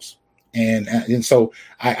and girls. And so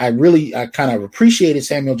I kind of appreciated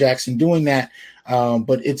Samuel Jackson doing that.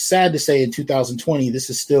 But it's sad to say in 2020, this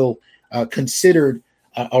is still considered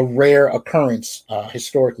a rare occurrence,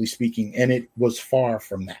 historically speaking, and it was far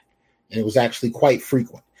from that. And it was actually quite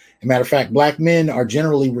frequent. As a matter of fact, Black men are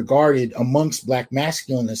generally regarded amongst Black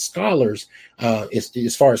masculinist scholars,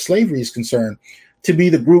 as far as slavery is concerned, to be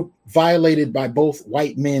the group violated by both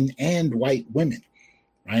white men and white women.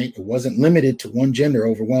 Right? It wasn't limited to one gender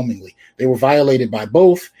overwhelmingly. They were violated by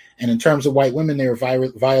both. And in terms of white women, they were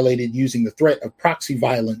violated using the threat of proxy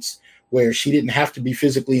violence, where she didn't have to be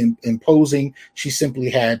physically imposing. She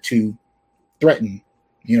simply had to threaten,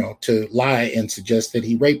 to lie and suggest that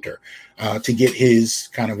he raped her to get his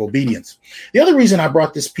kind of obedience. The other reason I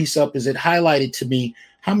brought this piece up is it highlighted to me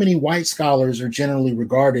how many white scholars are generally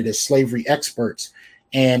regarded as slavery experts,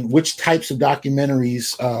 and which types of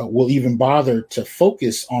documentaries will even bother to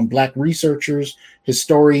focus on Black researchers,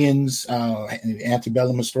 historians,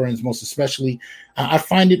 antebellum historians most especially. I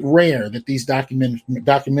find it rare that these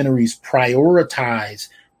documentaries prioritize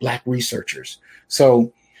Black researchers.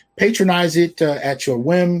 So patronize it at your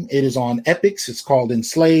whim. It is on Epix. It's called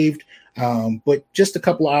Enslaved. But just a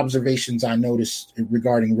couple of observations I noticed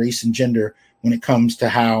regarding race and gender when it comes to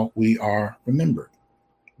how we are remembered.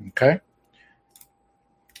 Okay.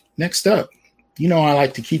 Next up, I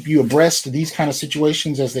like to keep you abreast of these kind of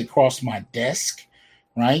situations as they cross my desk,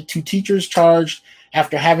 right? 2 teachers charged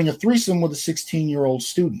after having a threesome with a 16-year-old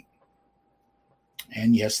student.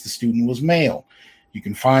 And yes, the student was male. You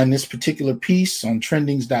can find this particular piece on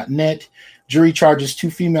trendings.net. Jury charges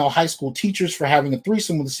 2 female high school teachers for having a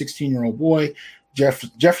threesome with a 16-year-old boy.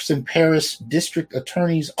 Jefferson Parish District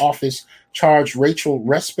Attorney's Office charged Rachel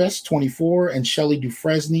Respes, 24, and Shelley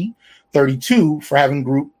Dufresne, 32, for having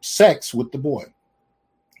group sex with the boy.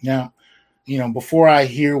 Now, before I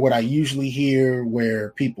hear what I usually hear, where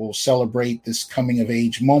people celebrate this coming of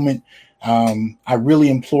age moment, I really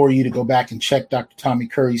implore you to go back and check Dr. Tommy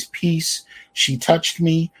Curry's piece, She Touched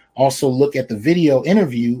Me. Also look at the video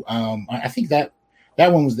interview. I think that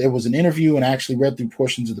one was an interview, and I actually read through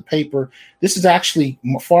portions of the paper. This is actually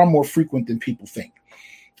far more frequent than people think.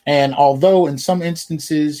 And although in some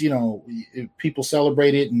instances, people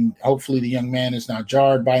celebrate it, and hopefully the young man is not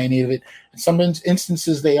jarred by any of it, in some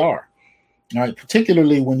instances they are. All right,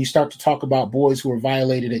 particularly when you start to talk about boys who are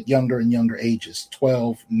violated at younger and younger ages,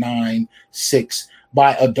 12, 9, 6,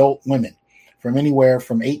 by adult women from anywhere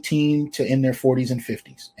from 18 to in their 40s and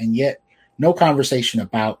 50s. And yet no conversation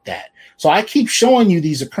about that. So I keep showing you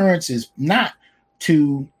these occurrences, not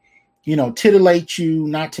to titillate you,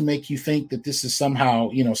 not to make you think that this is somehow,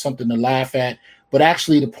 something to laugh at, but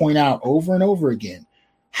actually to point out over and over again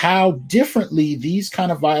how differently these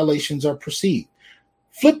kind of violations are perceived.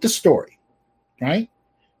 Flip the story, right?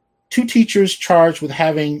 2 teachers charged with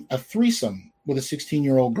having a threesome with a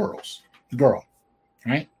 16-year-old girl,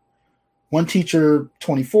 right? One teacher,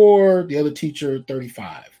 24, the other teacher,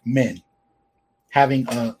 35, men, having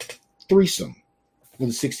a threesome with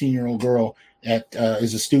a 16-year-old girl that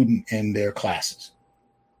is a student in their classes.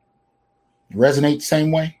 Resonate the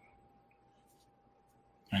same way?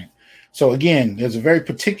 Right. So again, there's a very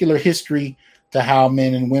particular history to how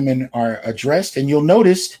men and women are addressed. And you'll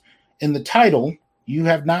notice in the title, you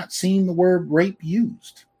have not seen the word rape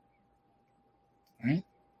used. Right?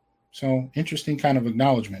 So interesting kind of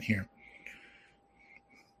acknowledgement here.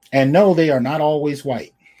 And no, they are not always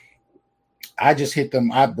white. I just hit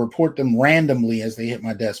them. I report them randomly as they hit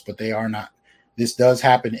my desk, but they are not. This does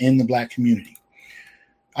happen in the Black community.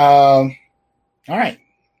 All right.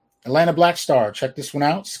 Atlanta Black Star. Check this one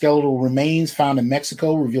out. Skeletal remains found in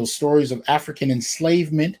Mexico reveal stories of African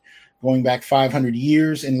enslavement going back 500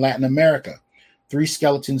 years in Latin America. 3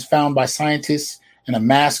 skeletons found by scientists in a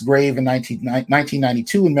mass grave in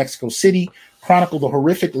 1992 in Mexico City chronicle the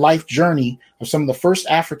horrific life journey of some of the first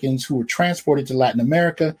Africans who were transported to Latin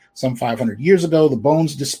America some 500 years ago. The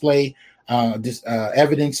bones display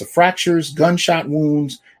evidence of fractures, gunshot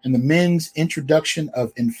wounds, and the men's introduction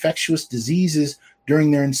of infectious diseases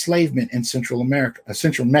during their enslavement in Central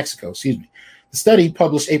Mexico. The study,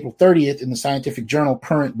 published April 30th in the scientific journal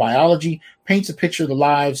Current Biology, paints a picture of the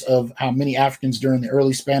lives of how many Africans during the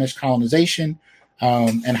early Spanish colonization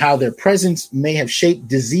and how their presence may have shaped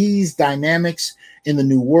disease dynamics in the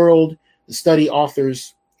New World. The study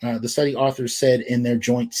authors said in their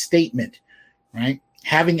joint statement, right?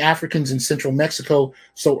 Having Africans in Central Mexico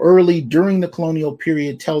so early during the colonial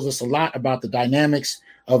period tells us a lot about the dynamics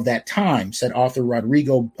of that time, said author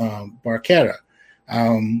Rodrigo Barquera,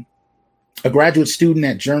 a graduate student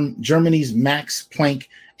at Germany's Max Planck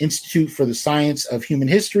Institute for the Science of Human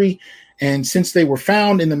History. And since they were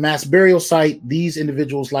found in the mass burial site, these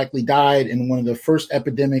individuals likely died in one of the first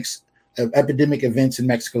epidemic events in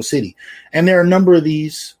Mexico City. And there are a number of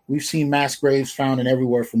these. We've seen mass graves found in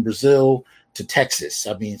everywhere from Brazil to Texas.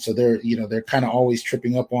 I mean, so they're kind of always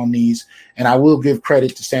tripping up on these. And I will give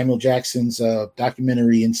credit to Samuel Jackson's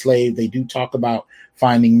documentary Enslaved. They do talk about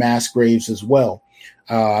finding mass graves as well.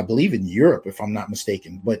 I believe in Europe, if I'm not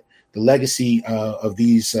mistaken, but the legacy of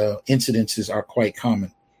these incidences are quite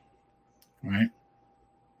common. All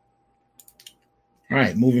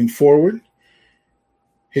right, moving forward.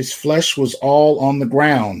 His flesh was all on the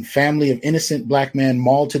ground. Family of innocent Black man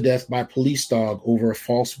mauled to death by police dog over a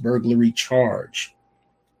false burglary charge.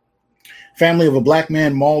 Family of a Black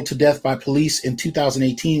man mauled to death by police in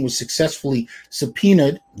 2018 was successfully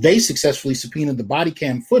subpoenaed. They successfully subpoenaed the body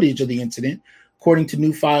cam footage of the incident, according to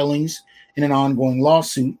new filings in an ongoing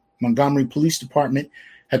lawsuit. Montgomery Police Department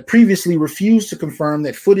had previously refused to confirm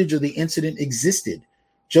that footage of the incident existed.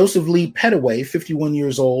 Joseph Lee Pettaway, 51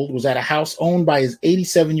 years old, was at a house owned by his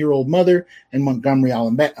 87-year-old mother in Montgomery,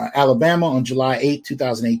 Alabama on July 8,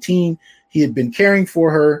 2018. He had been caring for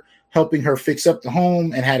her, helping her fix up the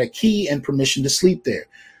home, and had a key and permission to sleep there.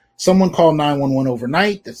 Someone called 911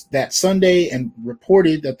 overnight that Sunday and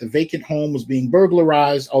reported that the vacant home was being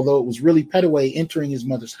burglarized, although it was really Pettaway entering his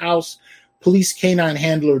mother's house. Police canine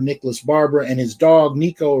handler Nicholas Barber and his dog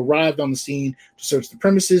Nico arrived on the scene to search the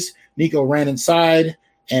premises. Nico ran inside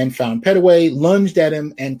and found Pettaway, lunged at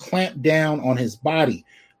him, and clamped down on his body.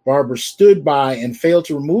 Barber stood by and failed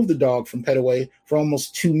to remove the dog from Pettaway for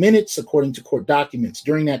almost 2 minutes, according to court documents.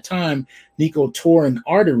 During that time, Nico tore an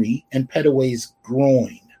artery in Pettaway's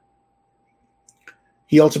groin.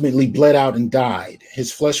 He ultimately bled out and died.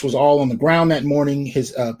 His flesh was all on the ground that morning.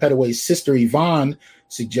 His Pettaway's sister, Yvonne,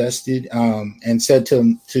 suggested and said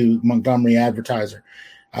to Montgomery Advertiser,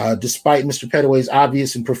 despite Mr. Pettaway's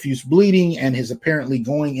obvious and profuse bleeding and his apparently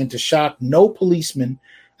going into shock, no policeman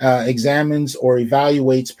examines or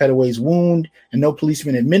evaluates Pettaway's wound, and no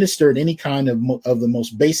policeman administered any kind of the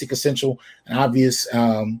most basic, essential, obvious,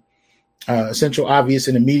 and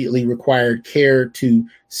immediately required care to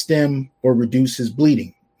stem or reduce his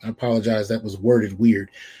bleeding. I apologize, that was worded weird.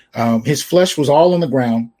 His flesh was all on the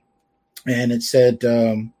ground, and it said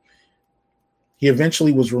he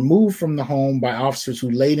eventually was removed from the home by officers who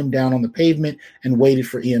laid him down on the pavement and waited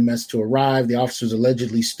for EMS to arrive. The officers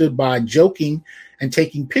allegedly stood by, joking and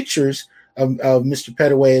taking pictures of Mr.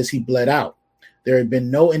 Pettaway as he bled out. There had been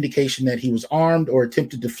no indication that he was armed or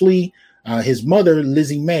attempted to flee. His mother,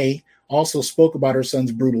 Lizzie May, also spoke about her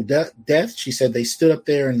son's brutal death. She said they stood up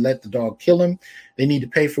there and let the dog kill him. They need to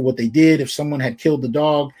pay for what they did. If someone had killed the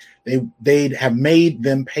dog, they'd have made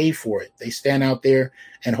them pay for it. They stand out there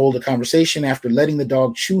and hold a conversation after letting the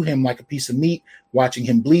dog chew him like a piece of meat, watching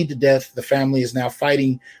him bleed to death. The family is now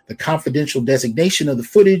fighting the confidential designation of the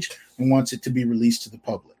footage and wants it to be released to the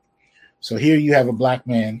public. So here you have a black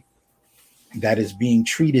man that is being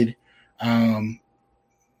treated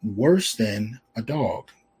worse than a dog,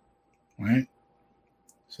 right?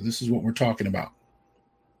 So this is what we're talking about.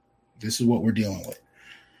 This is what we're dealing with.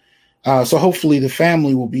 So hopefully the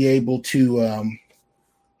family will be able to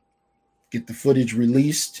get the footage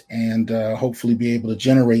released and hopefully be able to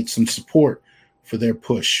generate some support for their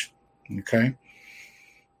push. Okay.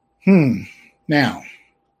 Now,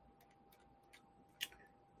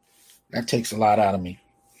 that takes a lot out of me.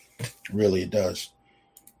 Really, it does.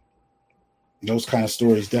 Those kind of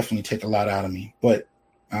stories definitely take a lot out of me. But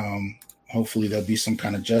hopefully there'll be some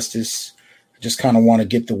kind of justice. I just kind of want to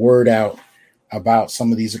get the word out about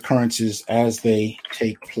some of these occurrences as they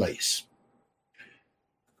take place.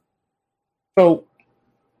 So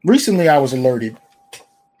recently I was alerted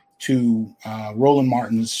to Roland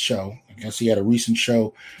Martin's show. I guess he had a recent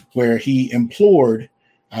show where he implored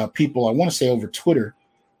people, I want to say over Twitter,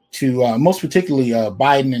 to most particularly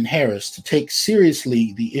Biden and Harris, to take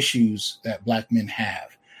seriously the issues that black men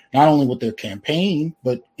have, not only with their campaign,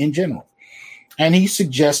 but in general. And he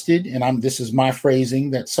suggested, and this is my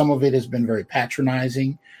phrasing, that some of it has been very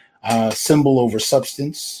patronizing, symbol over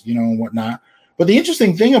substance, and whatnot. But the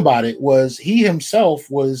interesting thing about it was he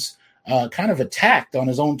himself was kind of attacked on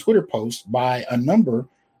his own Twitter post by a number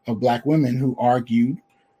of black women who argued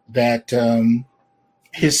that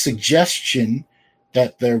his suggestion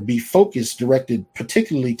that there be focus directed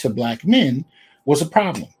particularly to black men was a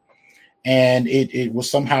problem. And it was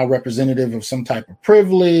somehow representative of some type of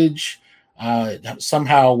privilege,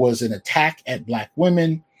 somehow was an attack at black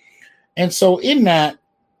women. And so in that,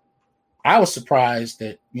 I was surprised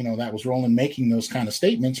that, that was Roland making those kind of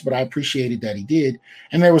statements, but I appreciated that he did.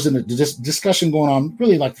 And there was a discussion going on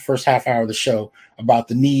really like the first half hour of the show about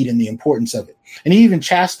the need and the importance of it. And he even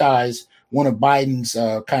chastised one of Biden's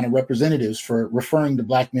kind of representatives for referring to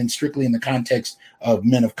black men strictly in the context of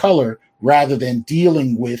men of color, rather than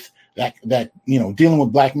dealing with dealing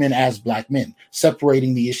with black men as black men,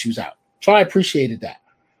 separating the issues out. So I appreciated that.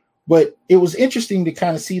 But it was interesting to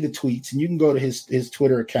kind of see the tweets, and you can go to his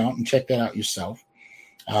Twitter account and check that out yourself.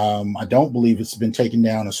 I don't believe it's been taken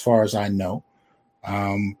down as far as I know.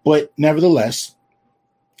 But nevertheless,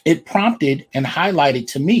 it prompted and highlighted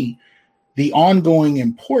to me the ongoing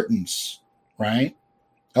importance, right,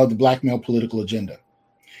 of the black male political agenda.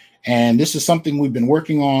 And this is something we've been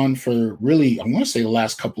working on for really, I want to say the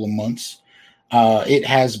last couple of months. It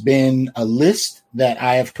has been a list that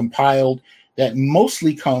I have compiled that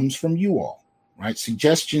mostly comes from you all, right?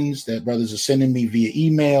 Suggestions that brothers are sending me via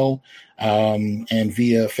email and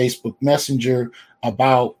via Facebook Messenger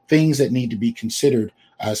about things that need to be considered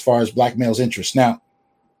as far as black males' interests. Now,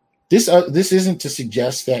 this isn't to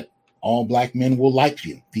suggest that all black men will like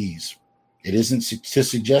these. It isn't to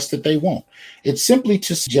suggest that they won't. It's simply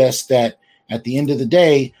to suggest that at the end of the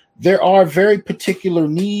day, there are very particular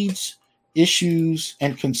needs, issues,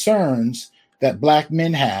 and concerns that black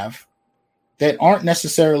men have that aren't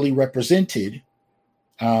necessarily represented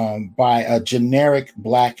by a generic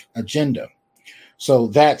black agenda. So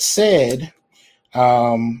that said,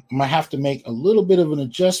 I'm going to have to make a little bit of an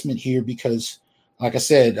adjustment here because, like I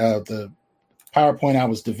said, the PowerPoint I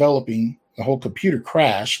was developing, the whole computer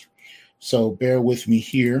crashed. So bear with me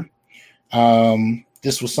here.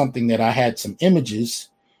 This was something that I had some images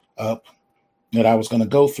up that I was going to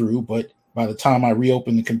go through, but by the time I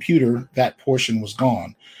reopened the computer, that portion was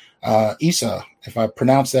gone. Isa, if I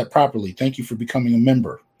pronounced that properly, thank you for becoming a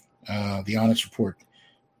member, the Honest Report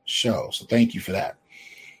show. So thank you for that.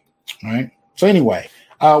 All right. So anyway,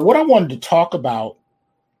 what I wanted to talk about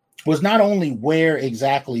was not only where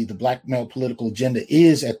exactly the black male political agenda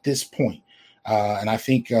is at this point, and I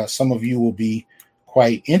think some of you will be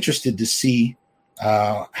quite interested to see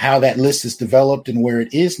how that list is developed and where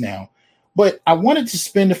it is now. But I wanted to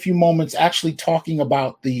spend a few moments actually talking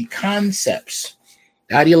about the concepts,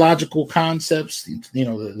 ideological concepts,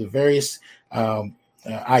 the various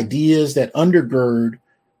ideas that undergird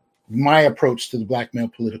my approach to the black male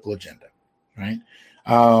political agenda, right?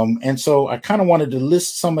 And so I kind of wanted to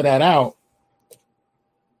list some of that out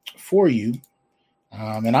for you.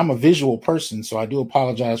 And I'm a visual person, so I do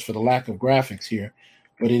apologize for the lack of graphics here,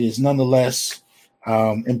 but it is nonetheless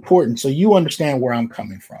important so you understand where I'm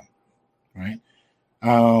coming from, right?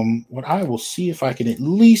 What I will see if I can at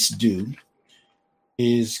least do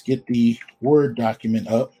is get the Word document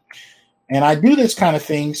up. And I do this kind of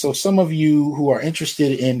thing. So some of you who are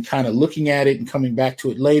interested in kind of looking at it and coming back to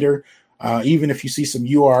it later, even if you see some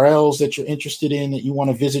URLs that you're interested in that you want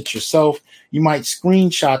to visit yourself, you might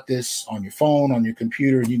screenshot this on your phone, on your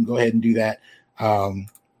computer, and you can go ahead and do that.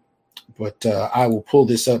 But I will pull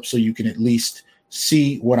this up so you can at least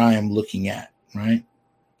see what I am looking at, right?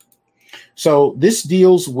 So this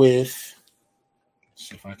deals with, let's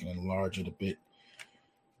see if I can enlarge it a bit.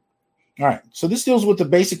 All right, so this deals with the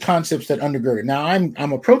basic concepts that undergird it. Now,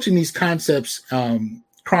 I'm approaching these concepts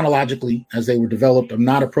chronologically as they were developed. I'm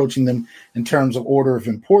not approaching them in terms of order of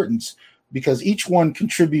importance because each one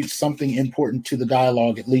contributes something important to the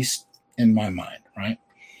dialogue, at least in my mind, right?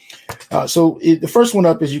 The first one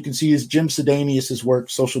up, as you can see, is Jim Sedanius's work,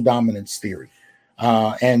 Social Dominance Theory,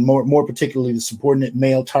 and more particularly the subordinate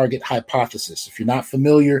male target hypothesis. If you're not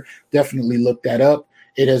familiar, definitely look that up.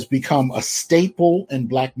 It has become a staple in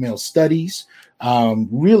Black male studies,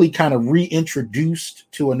 really kind of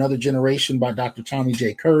reintroduced to another generation by Dr. Tommy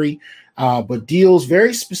J. Curry, but deals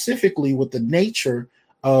very specifically with the nature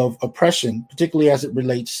of oppression, particularly as it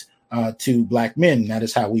relates to Black men. That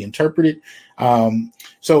is how we interpret it.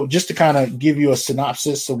 So just to kind of give you a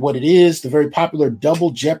synopsis of what it is, the very popular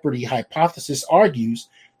double jeopardy hypothesis argues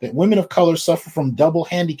that women of color suffer from double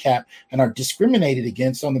handicap and are discriminated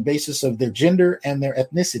against on the basis of their gender and their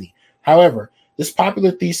ethnicity. However, this popular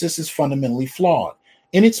thesis is fundamentally flawed.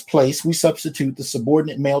 In its place, we substitute the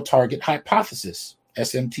subordinate male target hypothesis,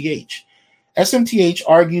 SMTH. SMTH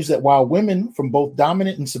argues that while women from both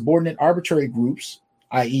dominant and subordinate arbitrary groups,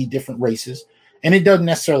 i.e. different races, and it doesn't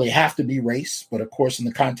necessarily have to be race, but of course, in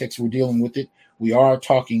the context we're dealing with it, we are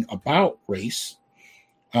talking about race.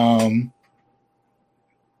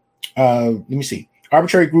 Let me see.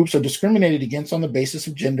 Arbitrary groups are discriminated against on the basis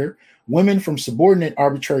of gender. Women from subordinate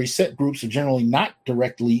arbitrary set groups are generally not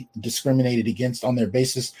directly discriminated against on their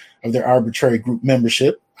basis of their arbitrary group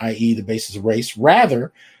membership, i.e. the basis of race.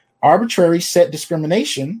 Rather, arbitrary set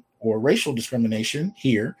discrimination, or racial discrimination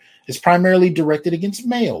here, is primarily directed against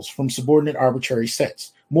males from subordinate arbitrary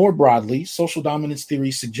sets. More broadly, social dominance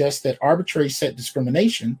theory suggests that arbitrary set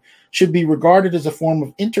discrimination should be regarded as a form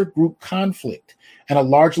of intergroup conflict and a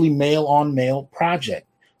largely male-on-male project.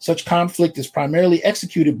 Such conflict is primarily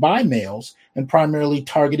executed by males and primarily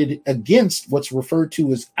targeted against what's referred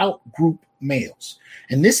to as outgroup males.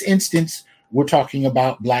 In this instance, we're talking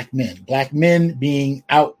about Black men being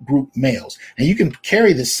outgroup males. And you can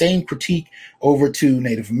carry the same critique over to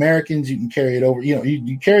Native Americans. You can carry it over,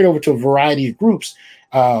 you carry it over to a variety of groups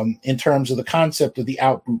in terms of the concept of the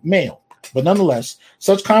outgroup male. But nonetheless,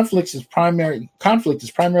 such conflict is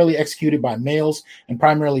primarily executed by males and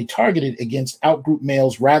primarily targeted against outgroup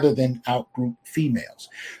males rather than outgroup females.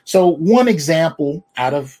 So one example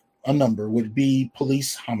out of a number would be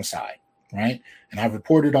police homicide, right? And I've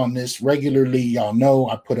reported on this regularly. Y'all know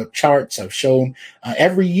I put up charts. I've shown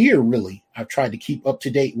every year, really. I've tried to keep up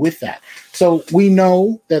to date with that. So we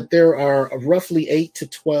know that there are roughly 8 to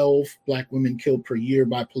 12 Black women killed per year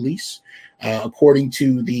by police, according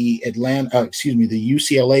to the the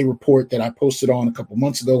UCLA report that I posted on a couple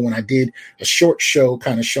months ago when I did a short show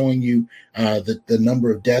kind of showing you the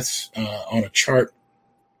number of deaths on a chart.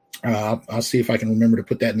 I'll see if I can remember to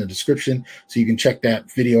put that in the description so you can check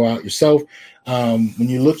that video out yourself. When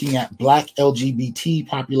you're looking at Black LGBT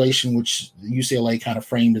population, which UCLA kind of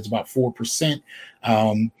framed as about 4%,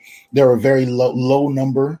 there are a very low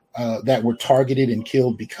number that were targeted and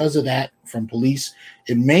killed because of that from police.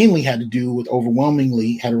 It mainly had to do with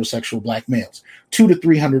overwhelmingly heterosexual Black males, 200 to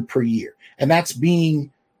 300 per year. And that's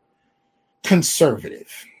being conservative.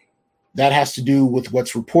 That has to do with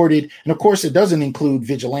what's reported. And of course, it doesn't include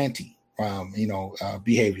vigilante,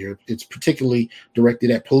 behavior. It's particularly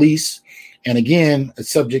directed at police. And again,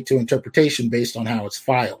 it's subject to interpretation based on how it's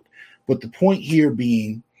filed. But the point here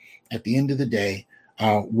being, at the end of the day,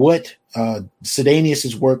 what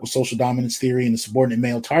Sedanius's work with social dominance theory and the subordinate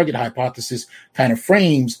male target hypothesis kind of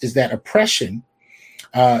frames is that oppression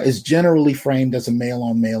is generally framed as a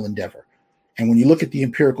male-on-male endeavor. And when you look at the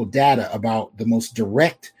empirical data about the most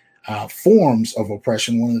direct forms of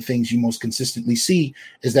oppression, one of the things you most consistently see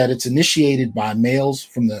is that it's initiated by males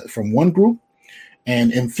from one group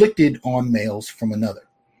and inflicted on males from another,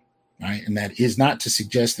 right? And that is not to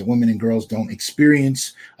suggest that women and girls don't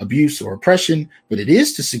experience abuse or oppression, but it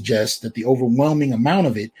is to suggest that the overwhelming amount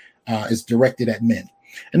of it is directed at men.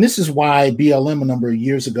 And this is why BLM a number of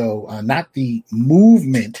years ago, not the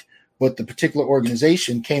movement, but the particular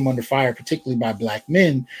organization came under fire, particularly by Black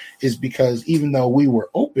men, is because even though we were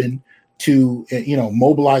open to,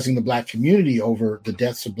 mobilizing the Black community over the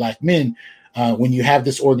deaths of Black men, when you have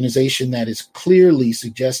this organization that is clearly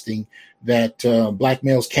suggesting that black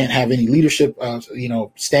males can't have any leadership,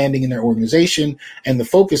 standing in their organization. And the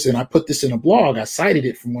focus, and I put this in a blog, I cited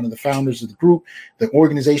it from one of the founders of the group. The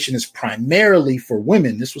organization is primarily for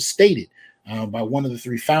women. This was stated by one of the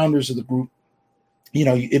three founders of the group.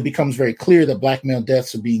 It becomes very clear that black male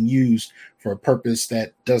deaths are being used for a purpose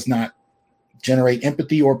that does not generate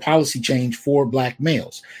empathy or policy change for black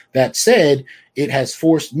males. That said, it has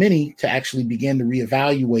forced many to actually begin to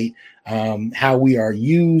reevaluate how we are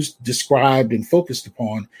used, described, and focused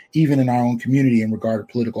upon, even in our own community in regard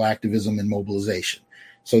to political activism and mobilization.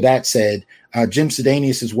 So that said, Jim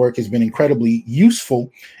Sedanius' work has been incredibly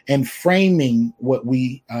useful in framing what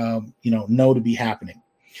we know to be happening.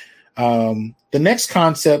 The next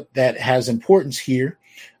concept that has importance here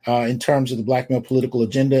in terms of the black male political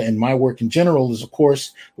agenda and my work in general is, of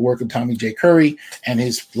course, the work of Tommy J. Curry and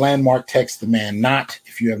his landmark text, The Man Not.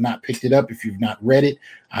 If you have not picked it up, if you've not read it,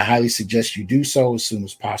 I highly suggest you do so as soon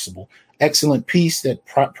as possible. Excellent piece that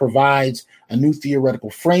provides a new theoretical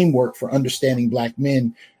framework for understanding black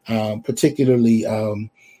men, particularly in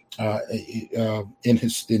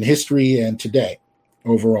history and today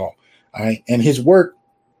overall. All right. And his work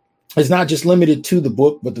is not just limited to the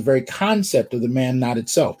book, but the very concept of the man not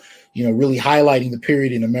itself, really highlighting the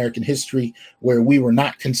period in American history where we were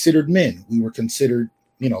not considered men. We were considered,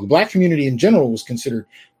 the black community in general was considered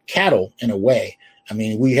cattle in a way. I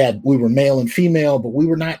mean, we were male and female, but we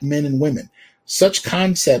were not men and women. Such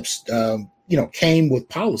concepts, came with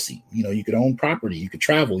policy. You could own property, you could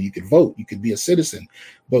travel, you could vote, you could be a citizen,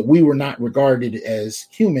 but we were not regarded as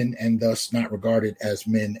human and thus not regarded as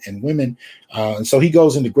men and women. And so he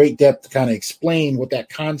goes into great depth to kind of explain what that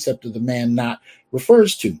concept of the man not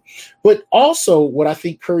refers to. But also what I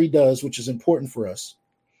think Curry does, which is important for us,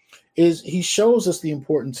 is he shows us the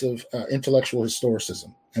importance of intellectual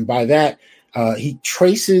historicism. And by that, he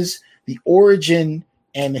traces the origin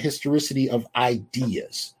and the historicity of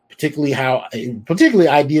ideas, particularly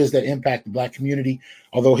ideas that impact the black community,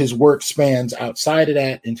 although his work spans outside of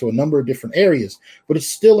that into a number of different areas, but it's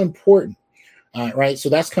still important, right? So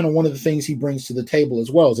that's kind of one of the things he brings to the table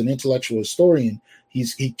as well. As an intellectual historian,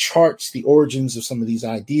 he charts the origins of some of these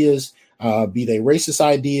ideas, be they racist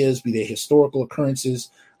ideas, be they historical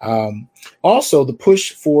occurrences. Also, the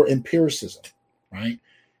push for empiricism, right?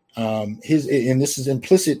 And this is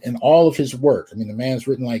implicit in all of his work. I mean, the man's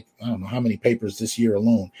written I don't know how many papers this year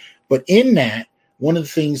alone, but in that, one of the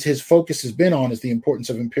things his focus has been on is the importance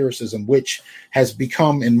of empiricism, which has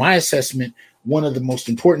become, in my assessment, one of the most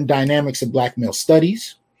important dynamics of black male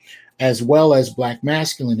studies, as well as black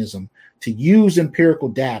masculinism, to use empirical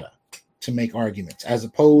data to make arguments, as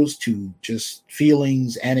opposed to just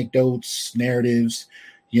feelings, anecdotes, narratives,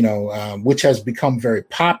 which has become very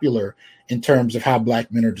popular in terms of how black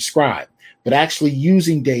men are described, but actually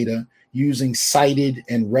using data, using cited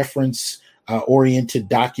and reference oriented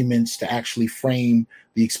documents to actually frame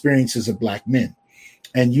the experiences of black men,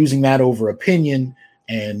 and using that over opinion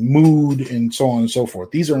and mood and so on and so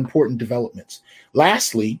forth. These are important developments.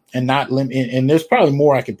 Lastly, and there's probably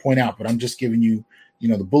more I could point out, but I'm just giving you,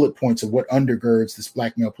 the bullet points of what undergirds this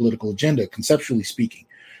black male political agenda, conceptually speaking.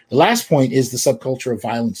 The last point is the subculture of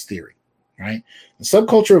violence theory. Right. The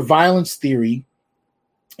subculture of violence theory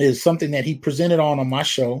is something that he presented on my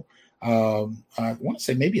show. I want to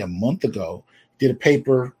say maybe a month ago, did a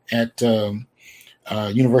paper at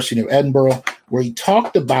University of Edinburgh where he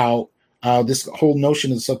talked about this whole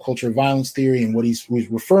notion of the subculture of violence theory. And what he's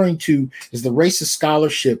referring to is the racist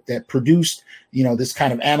scholarship that produced, this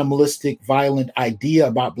kind of animalistic, violent idea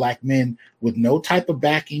about black men with no type of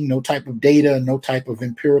backing, no type of data, no type of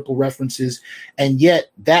empirical references. And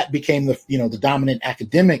yet that became the dominant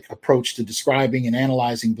academic approach to describing and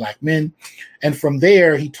analyzing black men. And from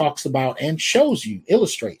there, he talks about and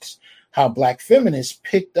illustrates how black feminists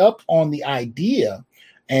picked up on the idea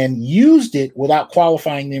and used it without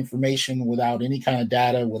qualifying the information, without any kind of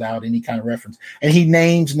data, without any kind of reference. And he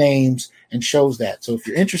names names and shows that. So if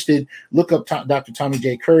you're interested, look up Dr. Tommy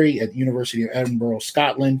J. Curry at the University of Edinburgh,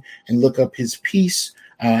 Scotland, and look up his piece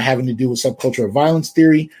having to do with subculture of violence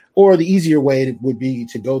theory. Or the easier way would be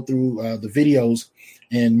to go through the videos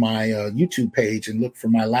in my YouTube page and look for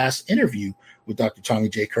my last interview with Dr. Tommy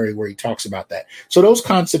J. Curry, where he talks about that. So those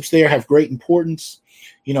concepts there have great importance,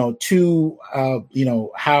 to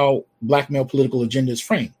how black male political agenda is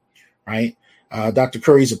framed, right? Dr.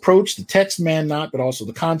 Curry's approach, the text man not, but also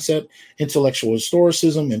the concept, intellectual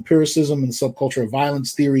historicism, empiricism, and the subculture of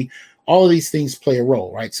violence theory. All of these things play a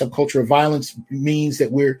role, right? Subculture of violence means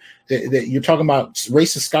that that you're talking about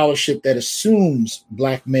racist scholarship that assumes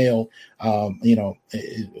black male,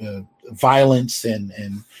 violence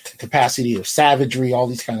and capacity of savagery, all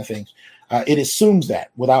these kind of things. It assumes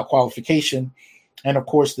that without qualification. And of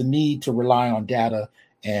course, the need to rely on data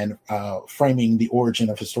and framing the origin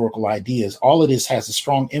of historical ideas. All of this has a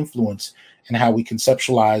strong influence in how we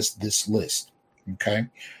conceptualize this list. Okay.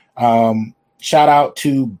 Shout out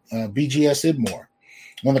to BGS Idmore.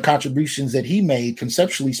 One of the contributions that he made,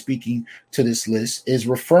 conceptually speaking, to this list is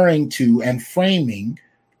referring to and framing,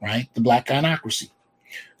 right, the Black gynocracy.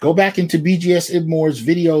 Go back into BGS Idmore's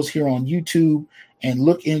videos here on YouTube and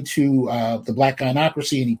look into the Black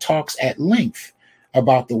gynocracy, and he talks at length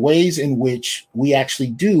about the ways in which we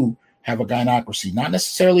actually do have a gynocracy, not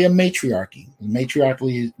necessarily a matriarchy.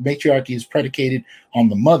 Matriarchy is predicated on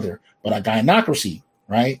the mother, but a gynocracy,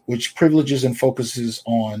 right, which privileges and focuses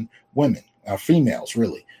on women, females,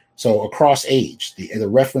 really. So across age, the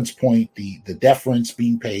reference point, the deference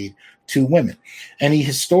being paid to women. And he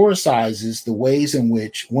historicizes the ways in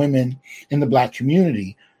which women in the Black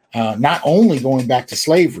community, not only going back to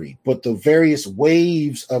slavery, but the various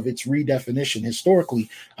waves of its redefinition historically,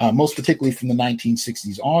 most particularly from the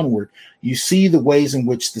 1960s onward, you see the ways in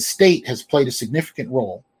which the state has played a significant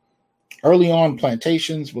role. Early on,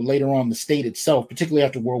 plantations, but later on, the state itself, particularly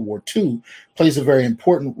after World War II, plays a very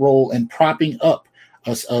important role in propping up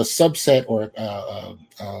a subset or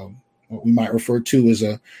what we might refer to as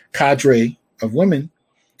a cadre of women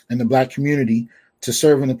in the Black community to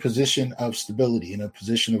serve in a position of stability, in a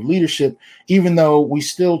position of leadership. Even though we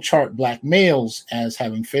still chart Black males as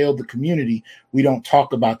having failed the community, we don't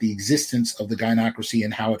talk about the existence of the gynocracy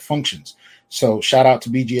and how it functions. So shout out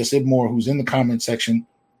to BGS Idmore, who's in the comment section,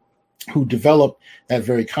 who developed that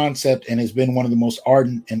very concept and has been one of the most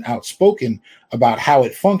ardent and outspoken about how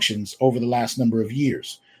it functions over the last number of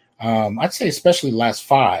years. I'd say especially the last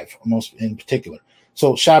 5, most in particular.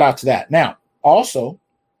 So shout out to that. Now, also,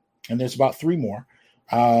 and there's about 3 more,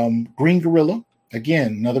 Green Gorilla,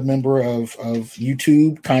 again, another member of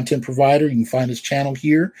YouTube content provider. You can find his channel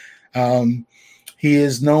here. He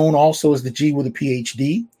is known also as the G with a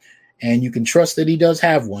PhD, and you can trust that he does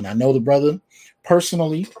have one. I know the brother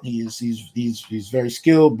personally. He's very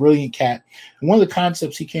skilled, brilliant cat. And one of the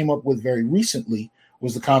concepts he came up with very recently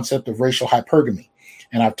was the concept of racial hypergamy.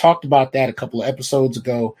 And I've talked about that a couple of episodes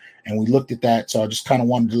ago, and we looked at that. So I just kind of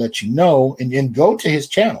wanted to let you know, and go to his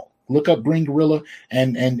channel, look up Green Gorilla,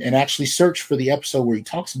 and actually search for the episode where he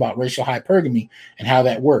talks about racial hypergamy and how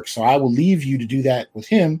that works. So I will leave you to do that with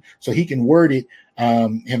him so he can word it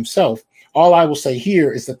himself. All I will say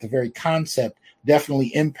here is that the very concept definitely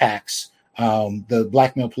impacts the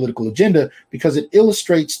Black male political agenda, because it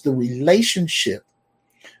illustrates the relationship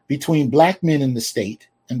between Black men in the state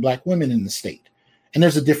and Black women in the state. And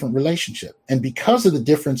there's a different relationship. And because of the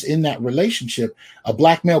difference in that relationship, a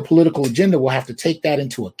Black male political agenda will have to take that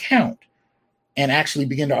into account and actually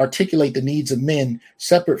begin to articulate the needs of men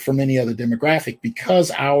separate from any other demographic, because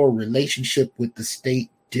our relationship with the state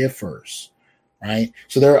differs, right?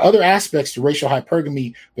 So there are other aspects to racial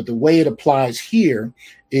hypergamy, but the way it applies here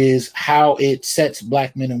is how it sets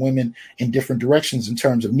Black men and women in different directions in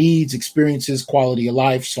terms of needs, experiences, quality of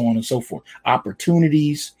life, so on and so forth,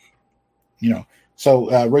 opportunities,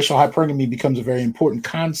 So racial hypergamy becomes a very important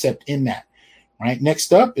concept in that, right?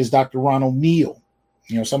 Next up is Dr. Ronald Neal.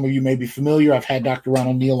 Some of you may be familiar. I've had Dr.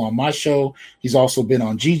 Ronald Neal on my show. He's also been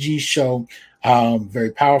on Gigi's show.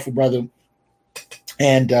 Very powerful brother.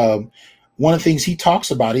 And one of the things he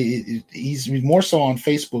talks about, he's more so on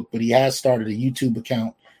Facebook, but he has started a YouTube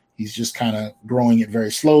account. He's just kind of growing it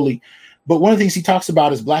very slowly. But one of the things he talks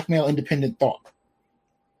about is Black male independent thought.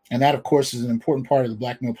 And that, of course, is an important part of the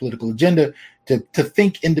Black male political agenda, to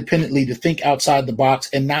think independently, to think outside the box,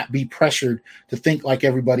 and not be pressured to think like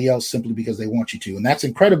everybody else simply because they want you to. And that's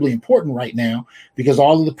incredibly important right now, because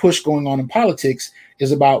all of the push going on in politics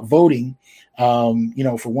is about voting,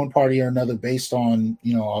 for one party or another based on,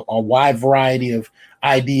 a wide variety of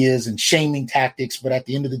ideas and shaming tactics. But at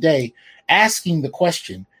the end of the day, asking the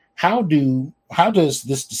question, how does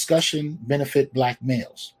this discussion benefit Black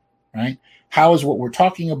males, right? How is what we're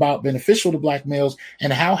talking about beneficial to Black males,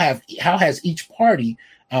 and how has each party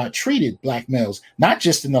treated Black males, not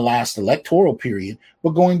just in the last electoral period, but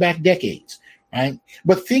going back decades, right?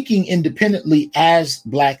 But thinking independently as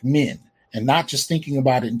Black men, and not just thinking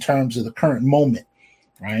about it in terms of the current moment,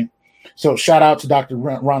 right? So shout out to Dr.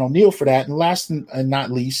 Ronald Neal for that. And last and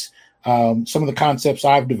not least, some of the concepts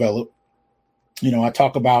I've developed. I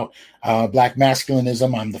talk about Black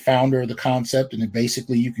masculinism. I'm the founder of the concept, and then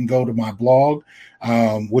basically you can go to my blog,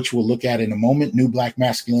 which we'll look at in a moment,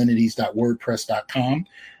 newblackmasculinities.wordpress.com, and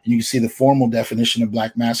you can see the formal definition of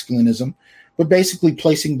Black masculinism. but basically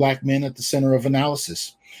placing Black men at the center of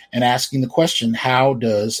analysis and asking the question, how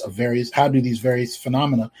do these various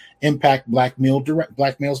phenomena impact Black males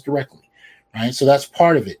directly, right? So that's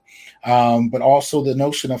part of it. But also the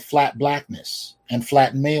notion of flat Blackness and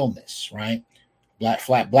flat maleness, right?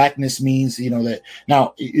 Flat Blackness means, that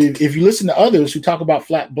now, if you listen to others who talk about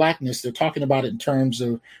flat Blackness, they're talking about it in terms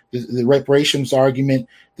of the reparations argument,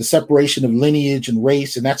 the separation of lineage and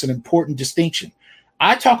race, and that's an important distinction.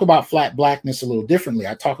 I talk about flat Blackness a little differently.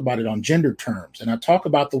 I talk about it on gender terms, and I talk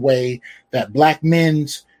about the way that Black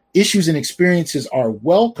men's issues and experiences are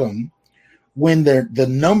welcome when the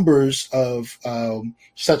numbers of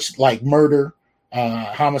such like murder,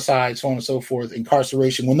 homicide, so on and so forth,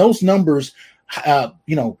 incarceration, when those numbers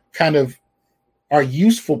kind of are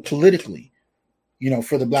useful politically,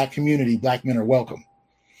 for the Black community, Black men are welcome.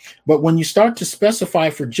 But when you start to specify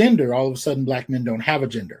for gender, all of a sudden Black men don't have a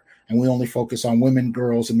gender, and we only focus on women,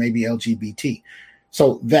 girls, and maybe LGBT.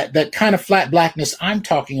 So that kind of flat Blackness I'm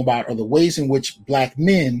talking about are the ways in which Black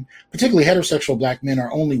men, particularly heterosexual Black men,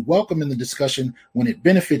 are only welcome in the discussion when it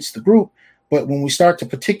benefits the group. But when we start to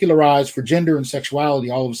particularize for gender and sexuality,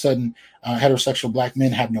 all of a sudden heterosexual Black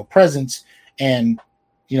men have no presence, and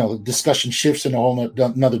the discussion shifts in a whole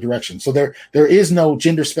another direction. So there is no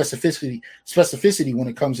gender specificity when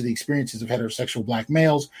it comes to the experiences of heterosexual Black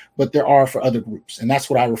males, but there are for other groups, and that's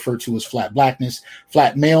what I refer to as flat Blackness.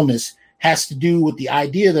 Flat maleness has to do with the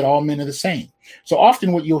idea that all men are the same. So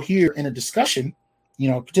often what you'll hear in a discussion,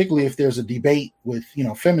 particularly if there's a debate with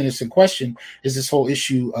feminists in question, is this whole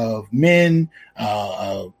issue of men,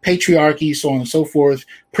 patriarchy, so on and so forth,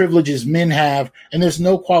 privileges men have, and there's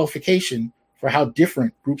no qualification for how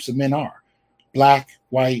different groups of men are. Black,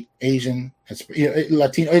 white, Asian,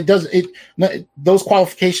 Latino. Those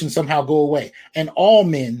qualifications somehow go away, and all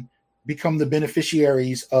men become the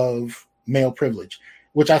beneficiaries of male privilege,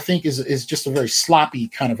 which I think is just a very sloppy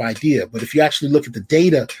kind of idea. But if you actually look at the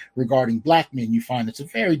data regarding Black men, you find it's a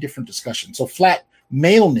very different discussion. So flat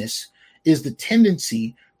maleness is the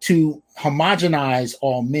tendency to homogenize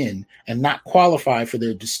all men and not qualify for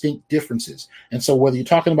their distinct differences. And so whether you're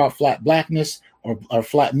talking about flat Blackness or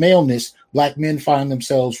flat maleness, Black men find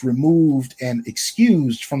themselves removed and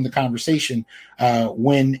excused from the conversation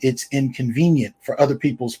when it's inconvenient for other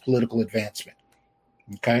people's political advancement.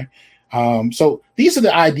 Okay. So these are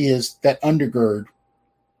the ideas that undergird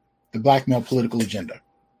the Black male political agenda.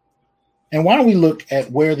 And why don't we look at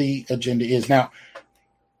where the agenda is now?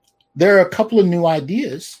 There are a couple of new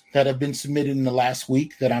ideas that have been submitted in the last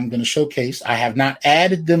week that I'm going to showcase. I have not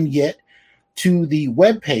added them yet to the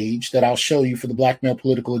webpage that I'll show you for the Black male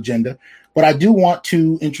political agenda, but I do want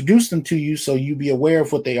to introduce them to you so you be aware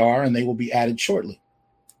of what they are, and they will be added shortly.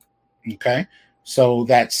 Okay. So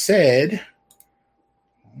that said,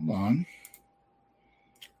 hold on.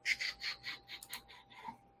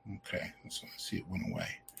 Okay. So I see it went away.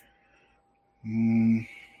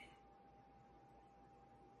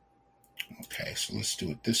 Okay, so let's do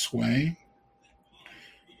it this way.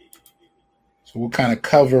 So we'll kind of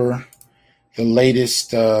cover the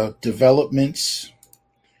latest developments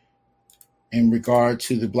in regard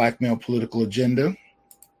to the Black male political agenda.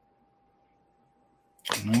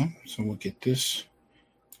 So we'll get this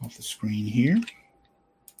off the screen here.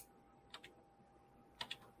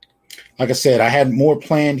 Like I said, I had more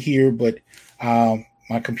planned here, but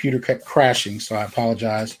my computer kept crashing, so I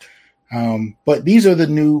apologize. But these are the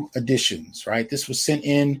new additions, right? This was sent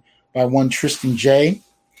in by one Tristan J.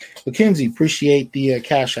 Mackenzie, appreciate the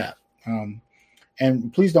Cash App.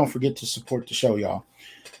 And please don't forget to support the show, y'all.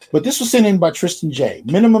 But this was sent in by Tristan J.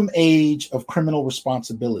 Minimum age of criminal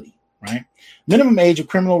responsibility, right? Minimum age of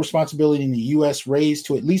criminal responsibility in the U.S. raised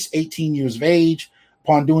to at least 18 years of age.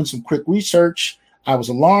 Upon doing some quick research, I was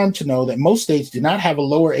alarmed to know that most states do not have a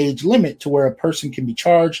lower age limit to where a person can be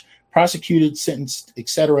charged, prosecuted, sentenced,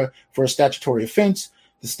 etc. for a statutory offense.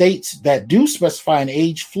 The states that do specify an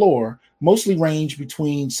age floor mostly range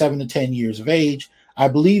between 7 to 10 years of age. I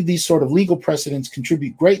believe these sort of legal precedents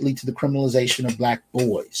contribute greatly to the criminalization of Black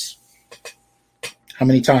boys. How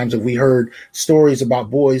many times have we heard stories about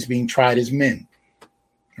boys being tried as men,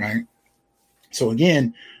 right? So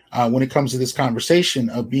again, when it comes to this conversation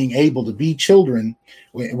of being able to be children,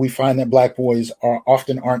 we find that Black boys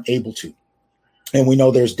often aren't able to. And we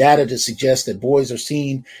know there's data to suggest that boys are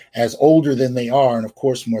seen as older than they are, and of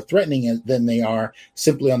course more threatening than they are,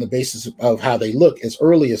 simply on the basis of how they look as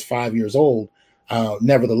early as 5 years old.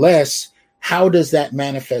 Nevertheless, how does that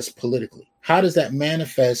manifest politically? How does that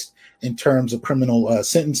manifest in terms of criminal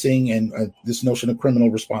sentencing and this notion of criminal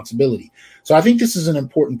responsibility? So I think this is an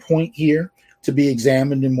important point here to be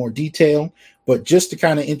examined in more detail. But just to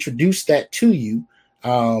kind of introduce that to you,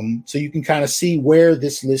 So you can kind of see where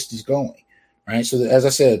this list is going. Right. So as I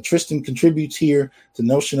said, Tristan contributes here to the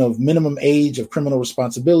notion of minimum age of criminal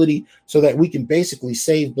responsibility so that we can basically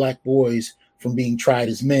save Black boys from being tried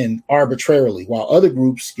as men arbitrarily, while other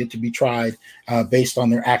groups get to be tried based on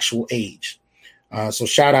their actual age. So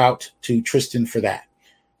shout out to Tristan for that.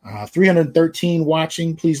 313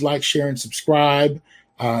 watching. Please like, share, and subscribe.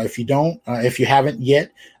 If you haven't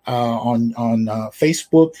yet on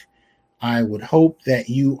Facebook, I would hope that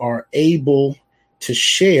you are able to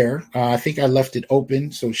share. I think I left it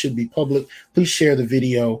open, so it should be public. Please share the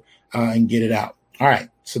video and get it out. All right.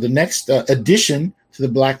 So the next addition to the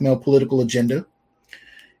Black male political agenda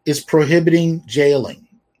is prohibiting jailing.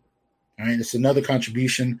 All right. It's another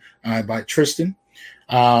contribution by Tristan.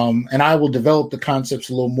 And I will develop the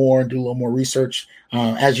concepts a little more and do a little more research.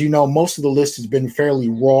 As you know, most of the list has been fairly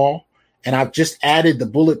raw, and I've just added the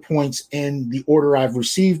bullet points in the order I've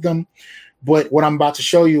received them. But what I'm about to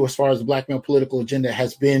show you as far as the Black male political agenda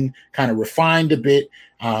has been kind of refined a bit.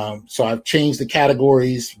 So I've changed the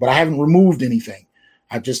categories, but I haven't removed anything.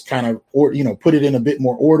 I've just kind of, put it in a bit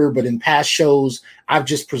more order. But in past shows, I've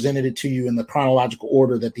just presented it to you in the chronological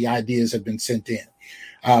order that the ideas have been sent in.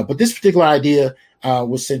 But this particular idea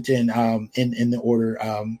was sent in the order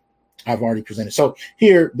I've already presented. So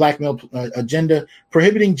here, Black male agenda,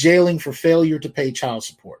 prohibiting jailing for failure to pay child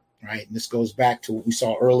support. Right. And this goes back to what we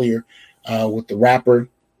saw earlier with the rapper.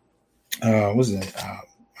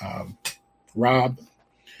 Rob?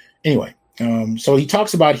 Anyway, so he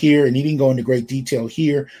talks about here, and he didn't go into great detail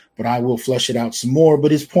here, but I will flesh it out some more.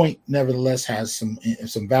 But his point, nevertheless, has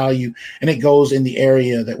some value, and it goes in the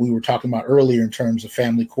area that we were talking about earlier in terms of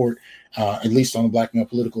family court, at least on the Black male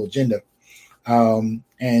political agenda,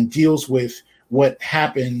 and deals with what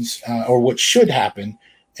happens or what should happen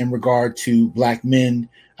in regard to Black men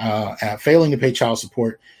failing to pay child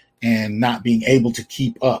support and not being able to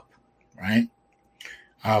keep up, right?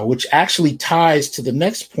 Which actually ties to the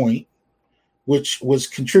next point, which was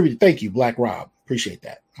contributed. Thank you, Black Rob. Appreciate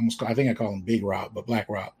that. I think I call him Big Rob, but Black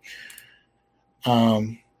Rob.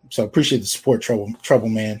 So appreciate the support, Trouble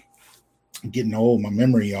Man. I'm getting old, my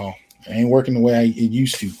memory, y'all. It ain't working the way it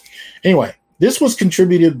used to. Anyway, this was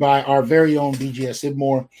contributed by our very own BGS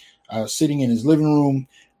Ibmore, sitting in his living room,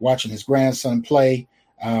 watching his grandson play,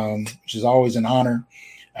 which is always an honor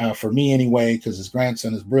for me anyway, because his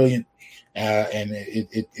grandson is brilliant, and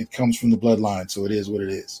it comes from the bloodline, so it is what it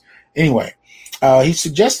is. Anyway, he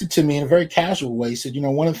suggested to me in a very casual way, he said,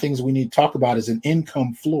 one of the things we need to talk about is an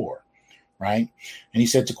income floor, right? And he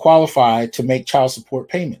said to qualify to make child support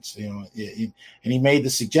payments, and he made the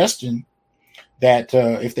suggestion that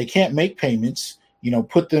if they can't make payments,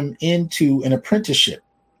 put them into an apprenticeship.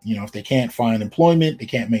 If they can't find employment, they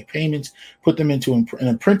can't make payments, put them into an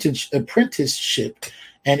apprenticeship.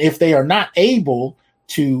 And if they are not able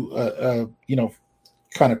to,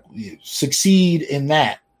 kind of succeed in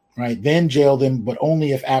that, right, then jail them, but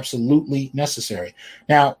only if absolutely necessary.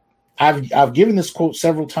 Now, I've given this quote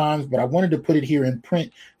several times, but I wanted to put it here in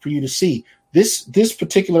print for you to see this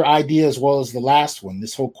particular idea, as well as the last one,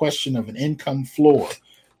 this whole question of an income floor,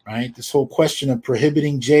 right? This whole question of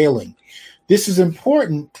prohibiting jailing. This is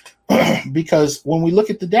important because when we look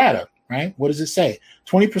at the data, right, what does it say?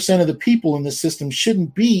 20% of the people in the system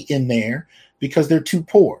shouldn't be in there because they're too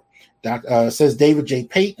poor. Says David J.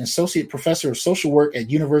 Pate, associate professor of social work at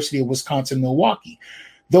University of Wisconsin-Milwaukee.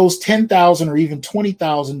 Those $10,000 or even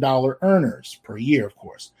 $20,000 earners per year, of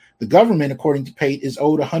course. The government, according to Pate, is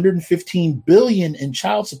owed $115 billion in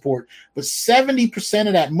child support, but 70%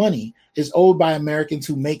 of that money is owed by Americans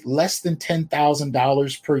who make less than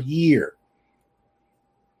 $10,000 per year.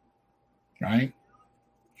 Right?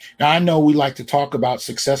 Now, I know we like to talk about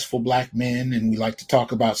successful Black men and we like to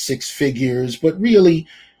talk about six figures, but really,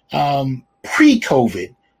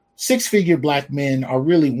 pre-COVID, six-figure Black men are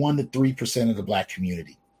really 1 to 3% of the Black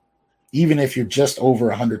community. Even if you're just over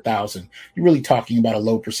 100,000, you're really talking about a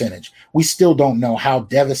low percentage. We still don't know how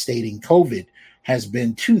devastating COVID has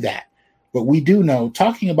been to that. But we do know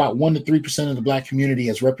talking about 1 to 3% of the Black community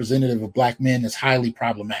as representative of Black men is highly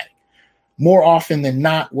problematic. More often than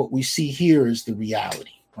not, what we see here is the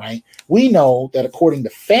reality, right? We know that according to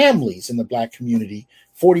families in the Black community,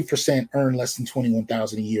 40% earn less than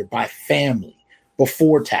 $21,000 a year by family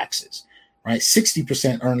before taxes, right?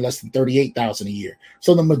 60% earn less than $38,000 a year.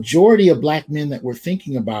 So the majority of Black men that we're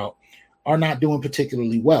thinking about are not doing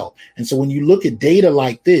particularly well. And so when you look at data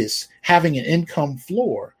like this, having an income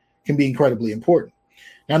floor can be incredibly important.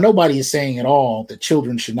 Now, nobody is saying at all that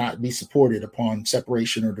children should not be supported upon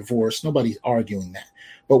separation or divorce. Nobody's arguing that.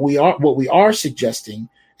 But what we are suggesting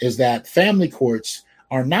is that family courts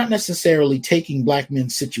are not necessarily taking Black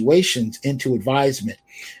men's situations into advisement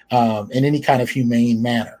in any kind of humane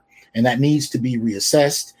manner. And that needs to be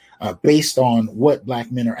reassessed based on what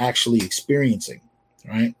Black men are actually experiencing,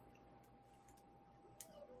 right?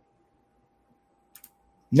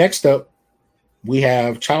 Next up, we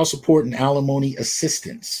have child support and alimony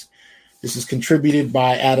assistance. This is contributed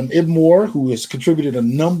by Adam Ibmore, who has contributed a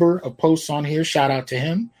number of posts on here. Shout out to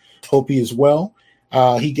him. Hope he is well.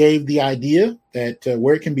 He gave the idea that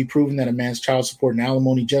where it can be proven that a man's child support and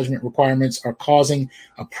alimony judgment requirements are causing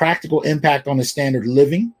a practical impact on his standard of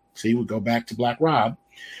living. So he would go back to Black Rob.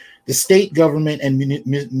 The state government and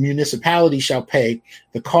municipality shall pay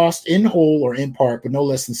the cost in whole or in part, but no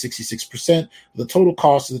less than 66% of the total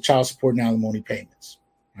cost of the child support and alimony payments.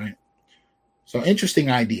 Right. So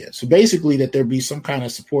interesting idea. So basically that there be some kind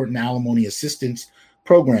of support and alimony assistance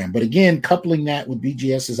program. But again, coupling that with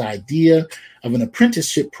BGS's idea of an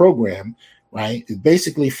apprenticeship program, right, is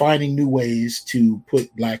basically finding new ways to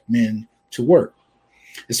put Black men to work,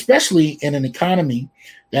 especially in an economy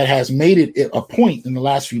that has made it a point in the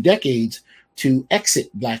last few decades to exit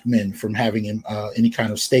Black men from having any kind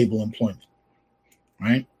of stable employment,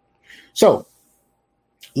 right? So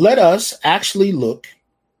let us actually look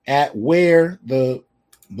at where the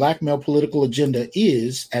Black male political agenda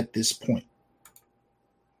is at this point.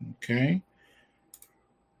 Okay.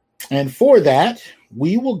 And for that,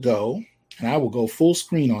 we will go, and I will go full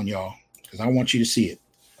screen on y'all because I want you to see it.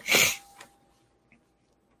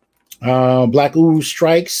 Black Uru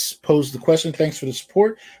Strikes posed the question. Thanks for the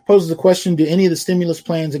support. Poses the question: do any of the stimulus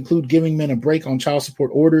plans include giving men a break on child support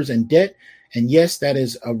orders and debt? And yes, that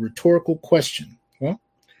is a rhetorical question. Well,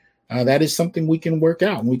 that is something we can work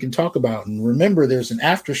out and we can talk about. And remember, there's an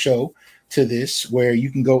after show to this where you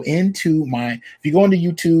can go into if you go into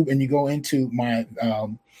YouTube and you go into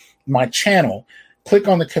my channel, click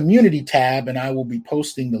on the community tab, and I will be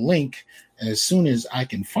posting the link as soon as I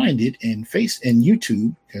can find it in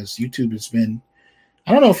YouTube, because YouTube has been,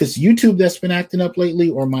 I don't know if it's YouTube that's been acting up lately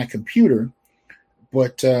or my computer,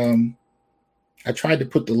 but I tried to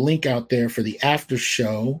put the link out there for the after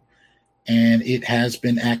show and it has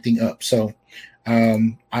been acting up. So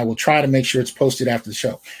I will try to make sure it's posted after the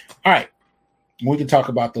show. All right. We can talk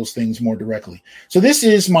about those things more directly. So this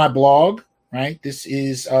is my blog, right? This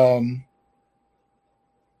is, let me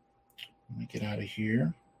get out of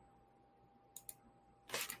here.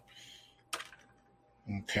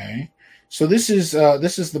 Okay, so this is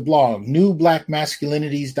the blog,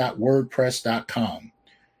 newblackmasculinities.wordpress.com,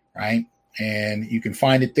 right? And you can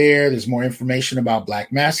find it there. There's more information about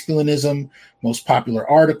Black masculinism, most popular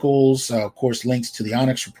articles, of course, links to the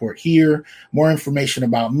Onyx report here, more information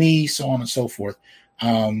about me, so on and so forth.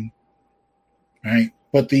 Right?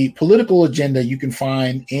 But the political agenda you can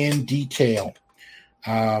find in detail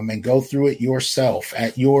and go through it yourself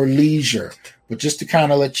at your leisure. But just to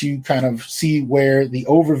kind of let you kind of see where the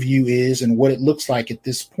overview is and what it looks like at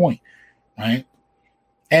this point, right?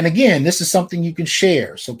 And again, this is something you can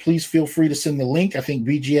share. So please feel free to send the link. I think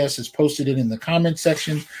BGS has posted it in the comment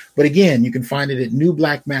section. But again, you can find it at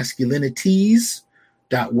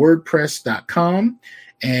newblackmasculinities.wordpress.com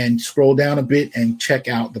and scroll down a bit and check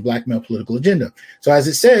out the Black male political agenda. So as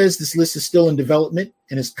it says, this list is still in development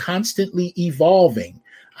and is constantly evolving.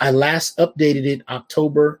 I last updated it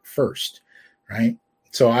October 1st. Right.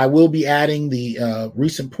 So I will be adding the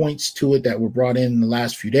recent points to it that were brought in the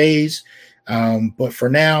last few days. But for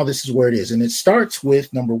now, this is where it is. And it starts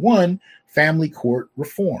with, number one, family court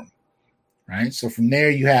reform. Right. So from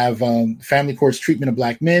there, you have family court's treatment of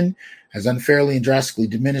Black men has unfairly and drastically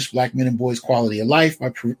diminished Black men and boys' quality of life by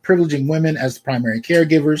privileging women as the primary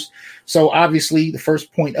caregivers. So obviously, the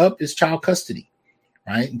first point up is child custody.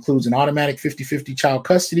 Right. Includes an automatic 50-50 child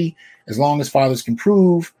custody as long as fathers can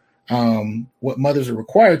prove what mothers are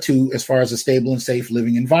required to as far as a stable and safe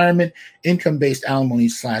living environment, income-based alimony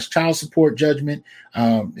 / child support judgment,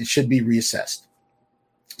 it should be reassessed.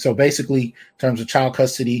 So basically, in terms of child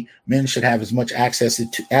custody, men should have as much access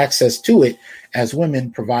to it as women,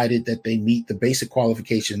 provided that they meet the basic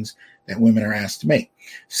qualifications that women are asked to make.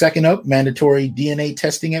 Second up, mandatory DNA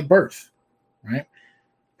testing at birth, right?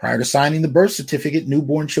 Prior to signing the birth certificate,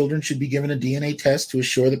 newborn children should be given a DNA test to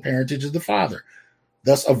assure the parentage of the father,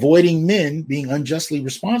 thus avoiding men being unjustly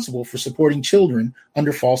responsible for supporting children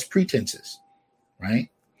under false pretenses, right?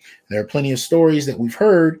 There are plenty of stories that we've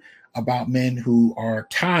heard about men who are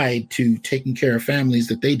tied to taking care of families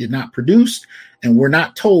that they did not produce and were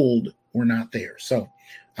not told were not there. So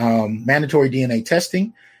mandatory DNA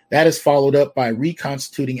testing, that is followed up by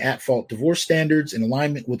reconstituting at-fault divorce standards in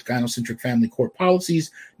alignment with gynocentric family court policies.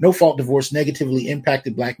 No-fault divorce negatively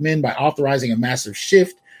impacted Black men by authorizing a massive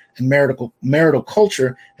shift and marital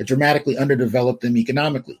culture had dramatically underdeveloped them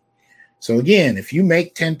economically. So again, if you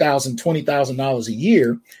make $10,000, $20,000 a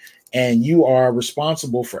year and you are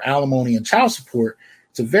responsible for alimony and child support,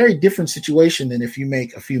 it's a very different situation than if you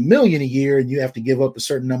make a few million a year and you have to give up a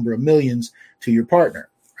certain number of millions to your partner,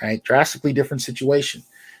 right? Drastically different situation.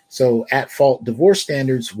 So at-fault divorce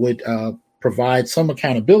standards would provide some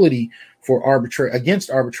accountability for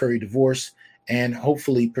against arbitrary divorce, and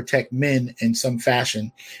hopefully protect men in some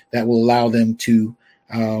fashion that will allow them to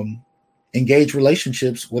engage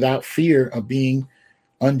relationships without fear of being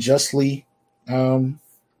unjustly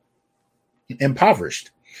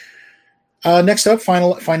impoverished. Next up,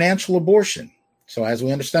 financial abortion. So as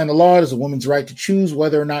we understand the law, it is a woman's right to choose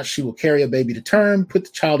whether or not she will carry a baby to term, put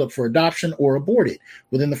the child up for adoption, or abort it.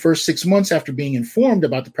 Within the first 6 months after being informed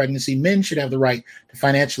about the pregnancy, men should have the right to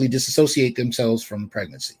financially disassociate themselves from the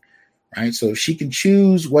pregnancy, right? So if she can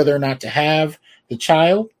choose whether or not to have the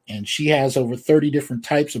child, and she has over 30 different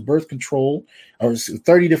types of birth control, or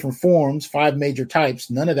 30 different forms, 5 major types,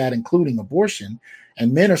 none of that including abortion,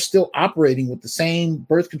 and men are still operating with the same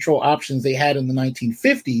birth control options they had in the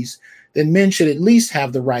 1950s, then men should at least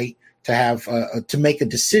have the right to have to make a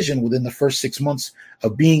decision within the first 6 months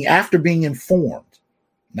of after being informed,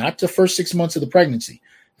 not the first 6 months of the pregnancy.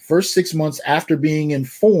 The first 6 months after being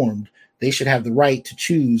informed, they should have the right to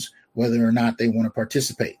choose whether or not they want to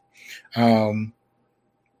participate.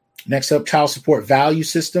 Next up, child support value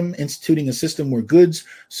system, instituting a system where goods,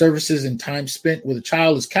 services, and time spent with a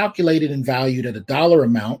child is calculated and valued at a dollar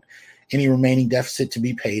amount, any remaining deficit to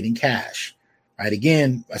be paid in cash. Right.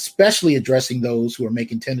 Again, especially addressing those who are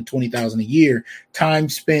making $10,000 to $20,000 a year, time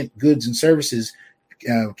spent, goods, and services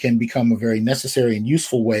can become a very necessary and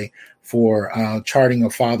useful way for charting a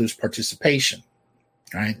father's participation.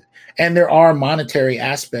 Right. And there are monetary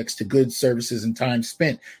aspects to goods, services, and time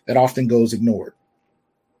spent that often goes ignored.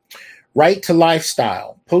 Right to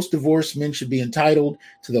lifestyle. Post-divorce, men should be entitled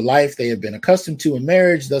to the life they have been accustomed to in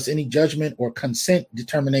marriage. Thus, any judgment or consent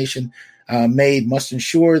determination made must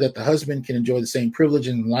ensure that the husband can enjoy the same privilege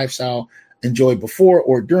and lifestyle enjoyed before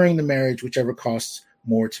or during the marriage, whichever costs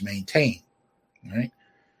more to maintain. All right.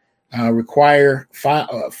 Require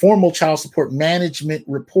formal child support management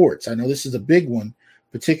reports. I know this is a big one,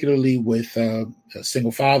 particularly with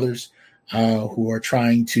single fathers who are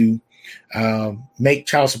trying to make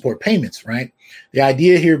child support payments, right? The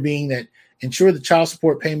idea here being that ensure the child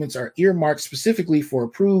support payments are earmarked specifically for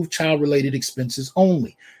approved child-related expenses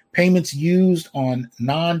only. Payments used on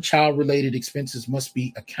non-child-related expenses must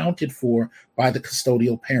be accounted for by the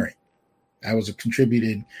custodial parent. That was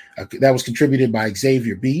contributed by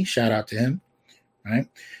Xavier B. Shout out to him. Right.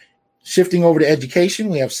 Shifting over to education,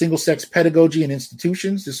 we have single-sex pedagogy in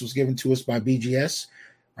institutions. This was given to us by BGS.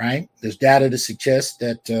 Right. There's data to suggest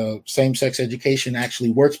that same-sex education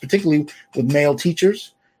actually works, particularly with male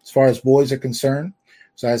teachers, as far as boys are concerned.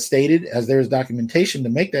 So as stated, as there is documentation to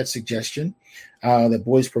make that suggestion, that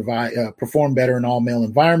boys perform better in all male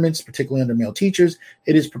environments, particularly under male teachers,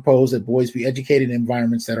 it is proposed that boys be educated in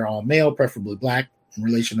environments that are all male, preferably black, in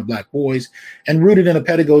relation to black boys, and rooted in a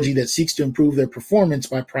pedagogy that seeks to improve their performance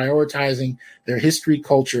by prioritizing their history,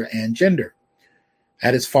 culture, and gender.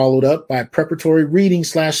 That is followed up by preparatory reading /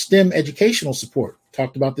 STEM educational support.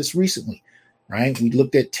 Talked about this recently, right? We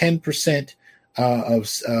looked at 10%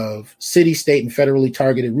 of city, state, and federally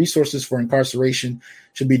targeted resources for incarceration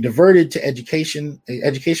should be diverted to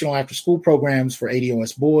educational after-school programs for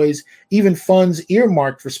ADOS boys. Even funds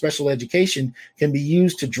earmarked for special education can be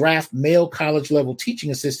used to draft male college-level teaching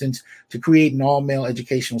assistants to create an all-male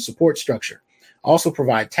educational support structure. Also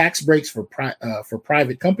provide tax breaks for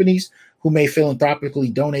private companies who may philanthropically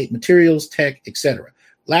donate materials, tech, etc.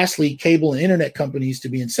 Lastly, cable and internet companies to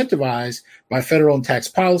be incentivized by federal and tax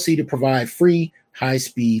policy to provide free,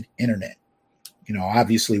 high-speed internet. You know,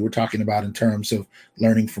 obviously, we're talking about in terms of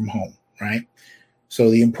learning from home, right?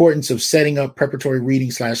 So the importance of setting up preparatory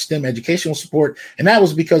reading / STEM educational support. And that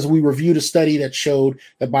was because we reviewed a study that showed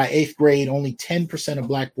that by 8th grade, only 10% of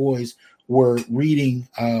black boys were reading,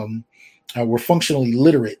 were functionally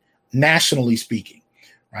literate, nationally speaking,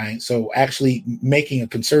 right? So actually making a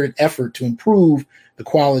concerted effort to improve the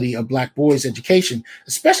quality of black boys' education,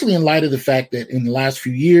 especially in light of the fact that in the last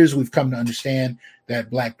few years, we've come to understand that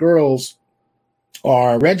black girls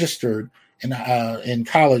are registered in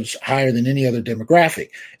college higher than any other demographic.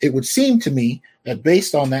 It would seem to me that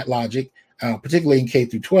based on that logic, particularly in K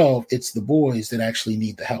through 12, it's the boys that actually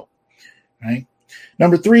need the help, right?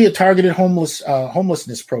 Number 3, a targeted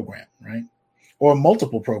homelessness program, right? Or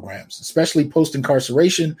multiple programs, especially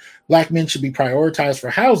post-incarceration. Black men should be prioritized for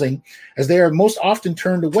housing as they are most often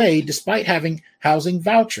turned away despite having housing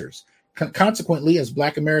vouchers. Consequently, as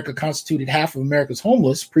Black America constituted half of America's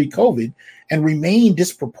homeless pre-COVID and remain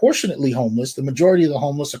disproportionately homeless, the majority of the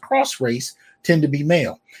homeless across race tend to be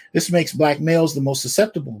male. This makes Black males the most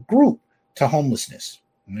susceptible group to homelessness,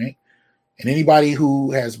 right? And anybody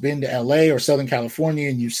who has been to LA or Southern California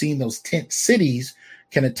and you've seen those tent cities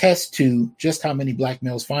can attest to just how many Black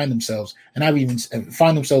males find themselves, and I've even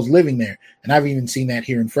find themselves living there. And I've even seen that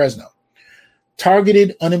here in Fresno.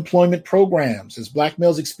 Targeted unemployment programs, as Black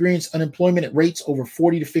males experience unemployment at rates over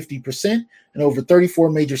 40 to 50% in over 34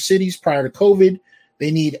 major cities prior to COVID. They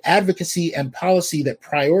need advocacy and policy that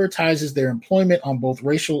prioritizes their employment on both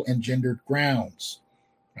racial and gendered grounds,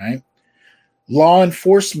 right? Law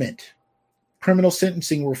enforcement, criminal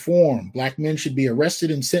sentencing reform. Black men should be arrested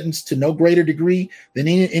and sentenced to no greater degree than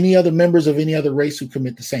any other members of any other race who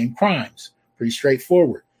commit the same crimes. Pretty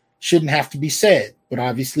straightforward. Shouldn't have to be said, but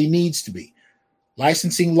obviously needs to be.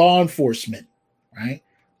 Licensing law enforcement, right?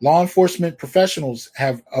 Law enforcement professionals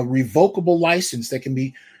have a revocable license that can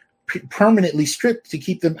be permanently stripped to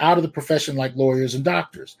keep them out of the profession, like lawyers and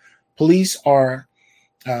doctors. Police are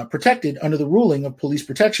protected under the ruling of police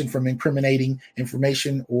protection from incriminating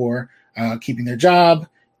information or keeping their job,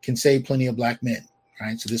 can save plenty of Black men,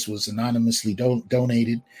 right? So this was anonymously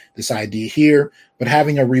donated, this idea here, but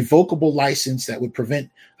having a revocable license that would prevent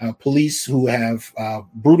police who have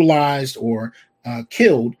brutalized or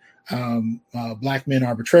killed Black men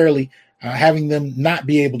arbitrarily, having them not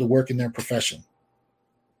be able to work in their profession,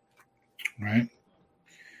 right?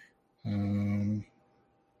 Hold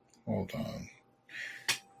on.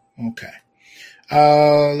 Okay.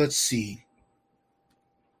 Let's see.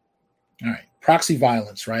 All right. Proxy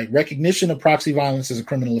violence, right? Recognition of proxy violence as a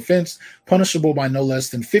criminal offense, punishable by no less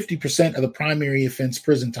than 50% of the primary offense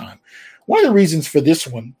prison time. One of the reasons for this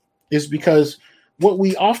one is because what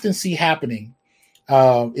we often see happening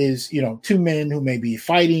is, two men who may be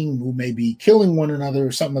fighting, who may be killing one another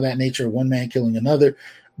or something of that nature, one man killing another.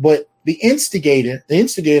 But the instigator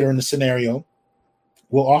in the scenario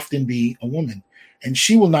will often be a woman, and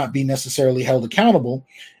she will not be necessarily held accountable,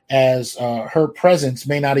 as her presence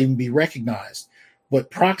may not even be recognized.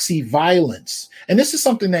 But proxy violence, and this is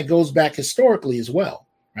something that goes back historically as well,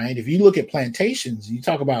 right? If you look at plantations, you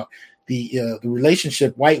talk about the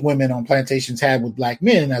relationship white women on plantations had with Black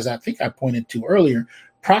men, as I think I pointed to earlier.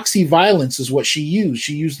 Proxy violence is what she used.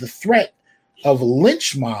 She used the threat of a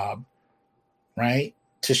lynch mob, right,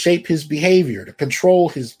 to shape his behavior, to control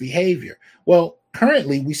his behavior. Well,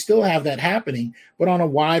 currently, we still have that happening, but on a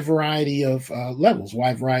wide variety of levels,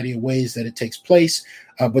 wide variety of ways that it takes place.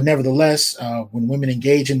 But nevertheless, when women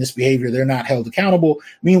engage in this behavior, they're not held accountable.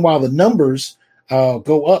 Meanwhile, the numbers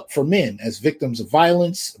go up for men as victims of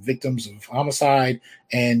violence, victims of homicide,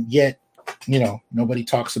 and yet, nobody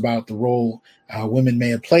talks about the role women may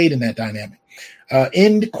have played in that dynamic.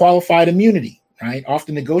 End qualified immunity, right?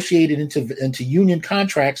 Often negotiated into union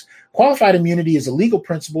contracts. Qualified immunity is a legal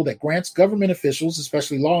principle that grants government officials,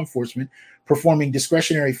 especially law enforcement, performing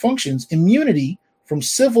discretionary functions, immunity from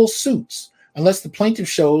civil suits, unless the plaintiff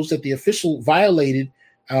shows that the official violated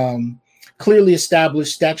clearly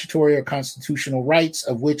established statutory or constitutional rights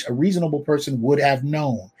of which a reasonable person would have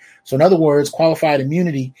known. So in other words, qualified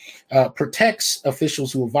immunity protects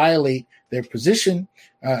officials who will violate their position,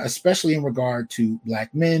 especially in regard to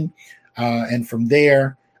Black men, and from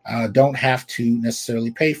there, don't have to necessarily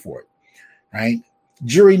pay for it, right?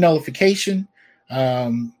 Jury nullification.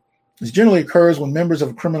 This generally occurs when members of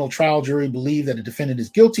a criminal trial jury believe that a defendant is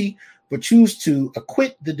guilty, but choose to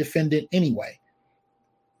acquit the defendant anyway,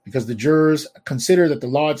 because the jurors consider that the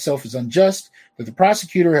law itself is unjust, that the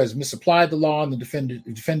prosecutor has misapplied the law in the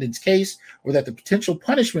defendant's case, or that the potential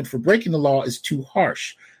punishment for breaking the law is too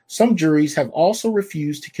harsh. Some juries have also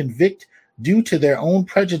refused to convict due to their own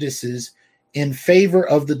prejudices in favor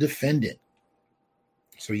of the defendant.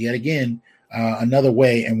 So yet again, another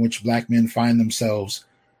way in which Black men find themselves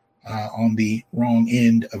on the wrong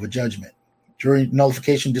end of a judgment. Jury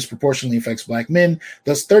nullification disproportionately affects Black men.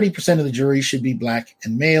 Thus, 30% of the jury should be Black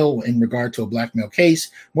and male in regard to a Black male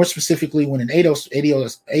case. More specifically, when an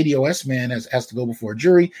ADOS man has to go before a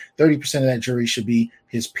jury, 30% of that jury should be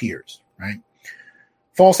his peers, right?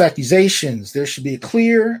 False accusations. There should be a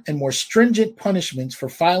clear and more stringent punishments for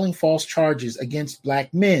filing false charges against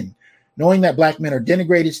Black men. Knowing that Black men are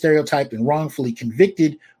denigrated, stereotyped, and wrongfully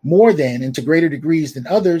convicted more than and to greater degrees than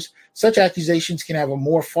others, such accusations can have a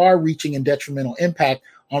more far-reaching and detrimental impact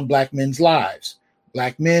on Black men's lives.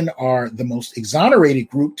 Black men are the most exonerated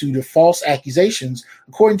group due to false accusations,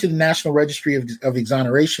 according to the National Registry of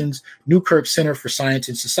Exonerations, Newkirk Center for Science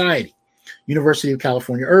and Society, University of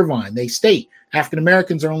California, Irvine. They state African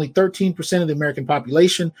Americans are only 13% of the American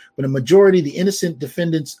population, but a majority of the innocent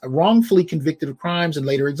defendants are wrongfully convicted of crimes and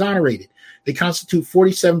later exonerated. They constitute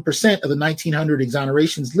 47% of the 1,900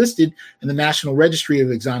 exonerations listed in the National Registry of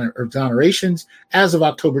Exonerations as of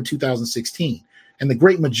October 2016. And the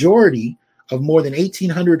great majority of more than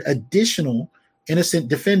 1,800 additional innocent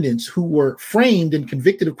defendants who were framed and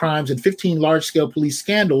convicted of crimes in 15 large-scale police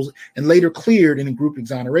scandals and later cleared in group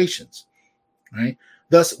exonerations. Right?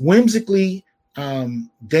 Thus, whimsically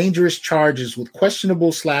dangerous charges with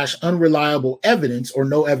questionable / unreliable evidence or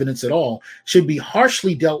no evidence at all should be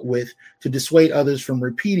harshly dealt with to dissuade others from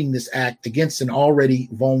repeating this act against an already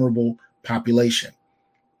vulnerable population.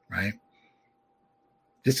 Right?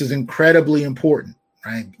 This is incredibly important.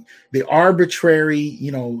 Right? The arbitrary,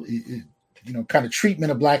 kind of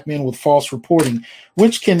treatment of black men with false reporting,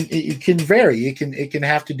 which can vary. It can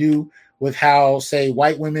have to do with how, say,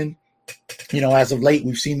 white women, as of late,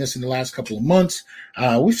 we've seen this in the last couple of months.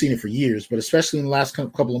 We've seen it for years, but especially in the last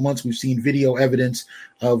couple of months, we've seen video evidence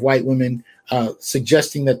of white women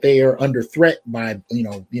suggesting that they are under threat by,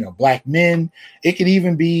 black men. It could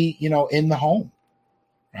even be, in the home,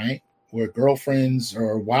 right? Where girlfriends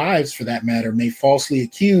or wives, for that matter, may falsely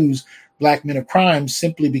accuse black men of crimes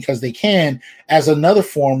simply because they can, as another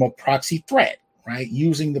form of proxy threat, right?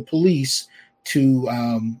 Using the police to,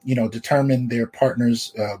 determine their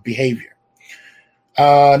partner's behavior.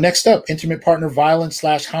 Next up, intimate partner violence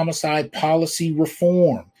 / homicide policy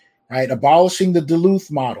reform, right? Abolishing the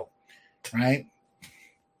Duluth model, right?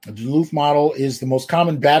 The Duluth model is the most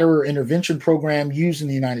common batterer intervention program used in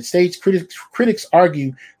the United States. Critics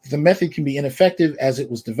argue that the method can be ineffective as it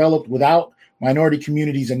was developed without minority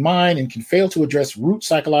communities in mind and can fail to address root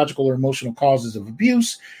psychological or emotional causes of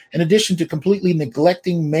abuse, in addition to completely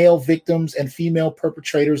neglecting male victims and female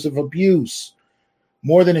perpetrators of abuse.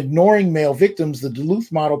 More than ignoring male victims, the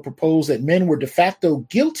Duluth model proposed that men were de facto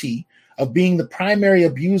guilty of being the primary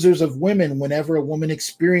abusers of women whenever a woman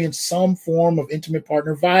experienced some form of intimate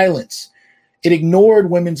partner violence. It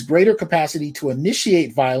ignored women's greater capacity to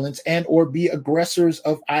initiate violence and or be aggressors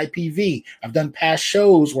of IPV. I've done past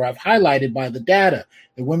shows where I've highlighted by the data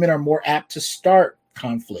that women are more apt to start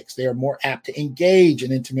conflicts. They are more apt to engage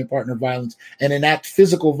in intimate partner violence and enact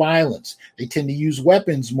physical violence. They tend to use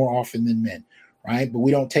weapons more often than men, right? But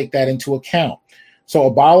we don't take that into account. So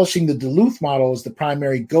abolishing the Duluth model is the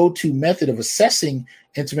primary go-to method of assessing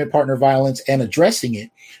intimate partner violence and addressing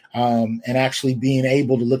it, and actually being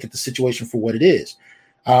able to look at the situation for what it is.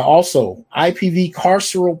 Also, IPV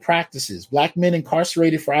carceral practices. Black men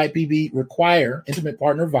incarcerated for IPV require intimate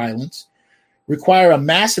partner violence, require a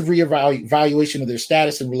massive reevaluation of their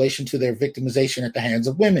status in relation to their victimization at the hands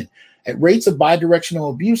of women. At rates of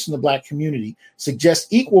bidirectional abuse in the Black community suggest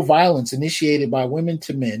equal violence initiated by women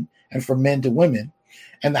to men and from men to women,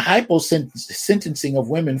 and the hypo-sentencing of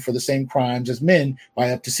women for the same crimes as men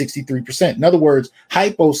by up to 63%. In other words,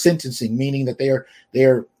 hypo-sentencing, meaning that they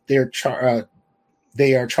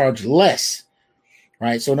are charged less,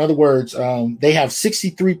 right? So in other words, they have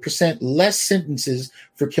 63% less sentences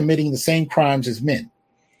for committing the same crimes as men,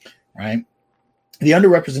 right? The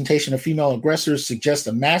underrepresentation of female aggressors suggests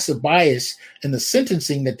a massive bias in the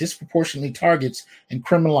sentencing that disproportionately targets and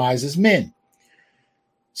criminalizes men.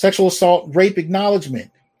 Sexual assault, rape acknowledgement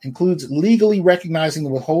includes legally recognizing the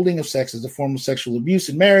withholding of sex as a form of sexual abuse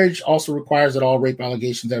in marriage, also requires that all rape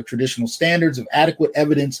allegations have traditional standards of adequate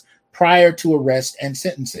evidence prior to arrest and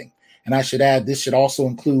sentencing. And I should add, this should also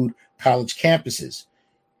include college campuses,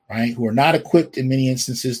 right, who are not equipped in many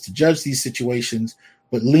instances to judge these situations,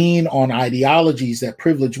 but lean on ideologies that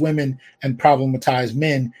privilege women and problematize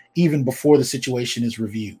men even before the situation is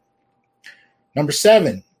reviewed. Number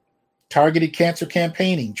 7, targeted cancer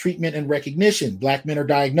campaigning, treatment and recognition. Black men are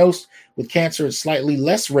diagnosed with cancer at slightly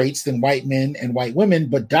less rates than white men and white women,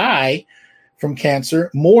 but die from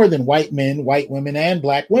cancer more than white men, white women, and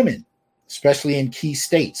Black women, especially in key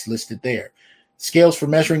states listed there. Scales for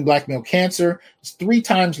measuring Black male cancer is 3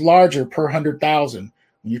 times larger per 100,000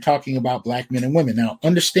 when you're talking about Black men and women. Now,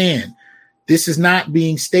 understand, this is not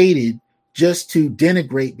being stated just to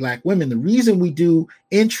denigrate Black women. The reason we do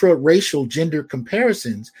intra-racial gender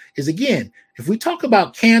comparisons is, again, if we talk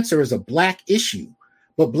about cancer as a Black issue,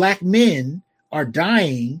 but Black men are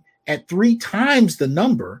dying at 3 times the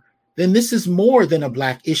number, then this is more than a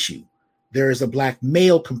Black issue. There is a Black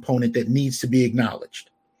male component that needs to be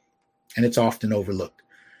acknowledged, and it's often overlooked.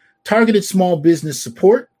 Targeted small business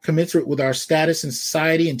support, commensurate with our status in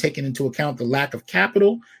society and taking into account the lack of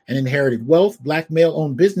capital and inherited wealth, Black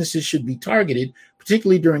male-owned businesses should be targeted,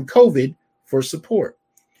 particularly during COVID, for support.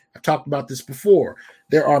 I've talked about this before.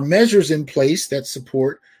 There are measures in place that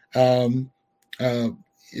support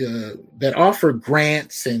that offer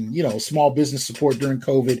grants and small business support during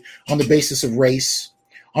COVID on the basis of race,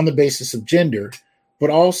 on the basis of gender, but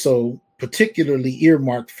also particularly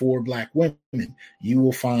earmarked for Black women. You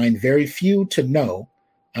will find very few to no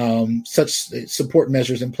such support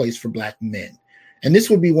measures in place for Black men. And this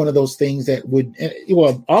would be one of those things that would,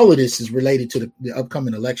 all of this is related to the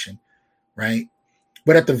upcoming election, right?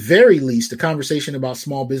 But at the very least, the conversation about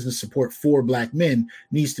small business support for Black men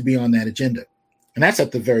needs to be on that agenda. And that's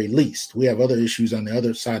at the very least. We have other issues on the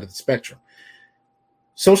other side of the spectrum.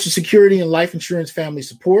 Social Security and life insurance family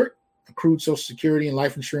support. Accrued Social Security and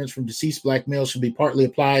life insurance from deceased Black males should be partly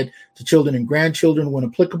applied to children and grandchildren when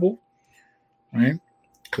applicable, right?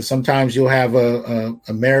 Because sometimes you'll have a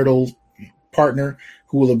marital partner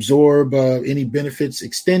who will absorb any benefits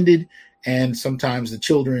extended, and sometimes the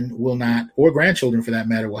children will not, or grandchildren for that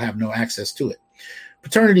matter, will have no access to it.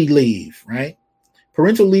 Paternity leave, right?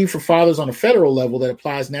 Parental leave for fathers on a federal level that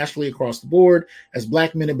applies nationally across the board, as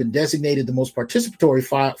Black men have been designated the most participatory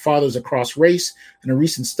fathers across race. In a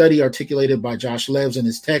recent study articulated by Josh Leves in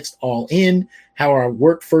his text, All In, How Our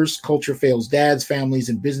Work-First Culture Fails Dads, Families,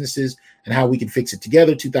 and Businesses, and How We Can Fix It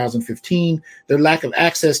Together, 2015, their lack of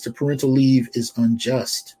access to parental leave is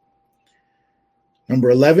unjust.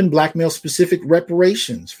 Number 11, Black male-specific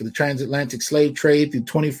reparations for the transatlantic slave trade through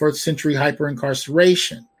 21st century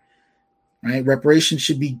hyper-incarceration. Right? Reparations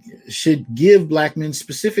should give Black men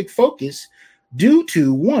specific focus due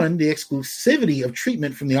to, one, the exclusivity of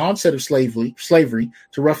treatment from the onset of slavery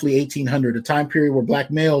to roughly 1800, a time period where Black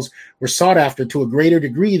males were sought after to a greater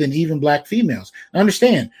degree than even Black females. Now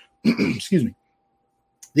understand, excuse me,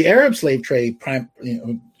 the Arab slave trade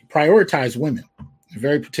prioritized women in a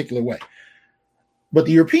very particular way, but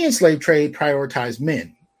the European slave trade prioritized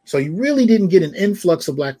men. So you really didn't get an influx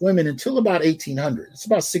of Black women until about 1800. It's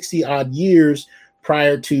about 60 odd years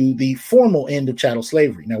prior to the formal end of chattel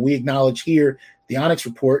slavery. Now, we acknowledge here, the Onyx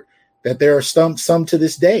Report, that there are some to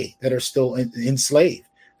this day that are still enslaved,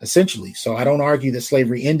 essentially. So I don't argue that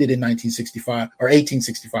slavery ended in 1965 or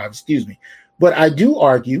 1865, excuse me. But I do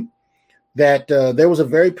argue that there was a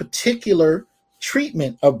very particular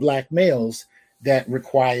treatment of Black males that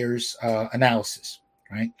requires analysis,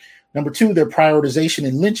 right? Number 2, their prioritization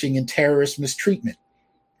in lynching and terrorist mistreatment,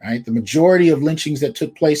 right? The majority of lynchings that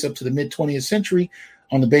took place up to the mid-20th century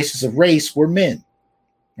on the basis of race were men,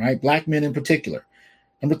 right? Black men in particular.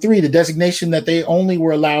 Number 3, the designation that they only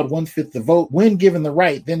were allowed 1/5 the vote when given the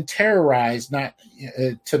right, then terrorized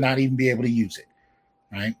to not even be able to use it,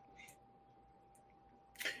 right?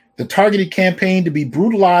 The targeted campaign to be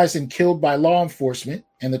brutalized and killed by law enforcement,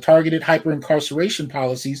 and the targeted hyper-incarceration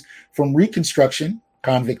policies from Reconstruction,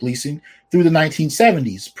 convict leasing, through the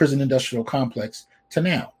 1970s, prison industrial complex, to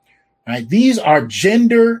now. Right? These are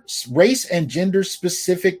race and gender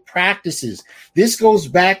specific practices. This goes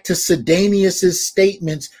back to Sedanius's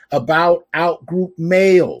statements about outgroup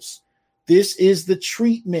males. This is the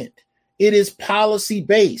treatment. It is policy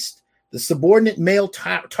based. The subordinate male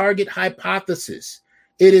target hypothesis.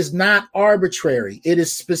 It is not arbitrary. It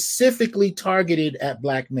is specifically targeted at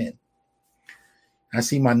Black men. I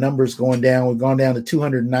see my numbers going down. We've gone down to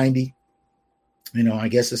 290. I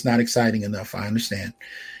guess it's not exciting enough. I understand.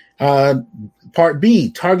 Part B,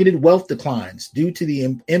 targeted wealth declines due to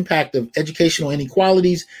the impact of educational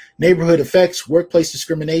inequalities, neighborhood effects, workplace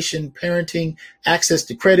discrimination, parenting, access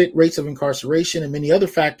to credit, rates of incarceration, and many other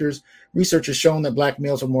factors. Research has shown that Black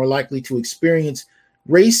males are more likely to experience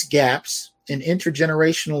race gaps in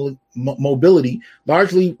intergenerational mobility,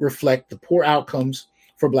 largely reflect the poor outcomes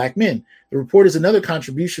for Black men. The report is another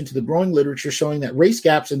contribution to the growing literature showing that race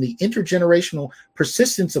gaps and the intergenerational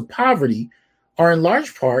persistence of poverty are in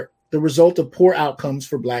large part the result of poor outcomes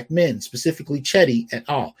for Black men. Specifically, Chetty et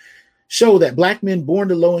al. Show that Black men born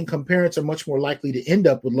to low-income parents are much more likely to end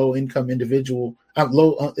up with low-income individual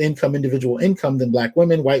income than Black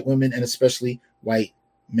women, white women, and especially white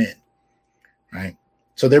men. Right?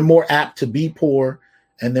 So they're more apt to be poor,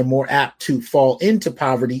 and they're more apt to fall into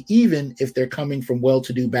poverty, even if they're coming from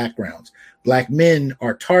well-to-do backgrounds. Black men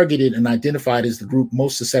are targeted and identified as the group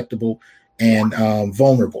most susceptible and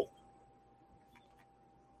vulnerable.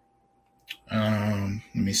 Let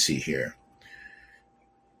me see here.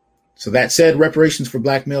 So that said, reparations for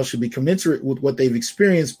Black males should be commensurate with what they've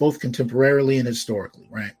experienced both contemporarily and historically,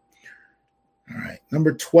 right? All right.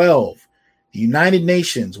 Number 12, the United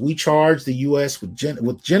Nations, we charge the U.S. with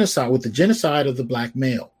the genocide of the Black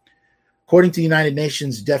male. According to the United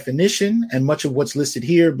Nations definition, and much of what's listed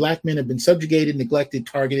here, Black men have been subjugated, neglected,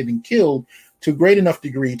 targeted, and killed to a great enough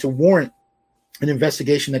degree to warrant an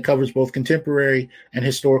investigation that covers both contemporary and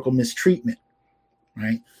historical mistreatment,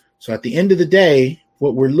 right? So at the end of the day,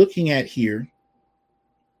 what we're looking at here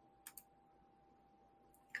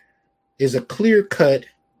is a clear-cut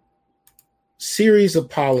series of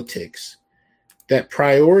politics that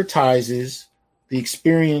prioritizes the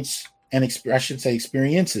experience and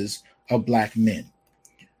experiences of Black men,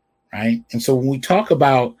 right? And so when we talk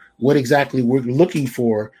about what exactly we're looking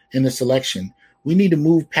for in this election, we need to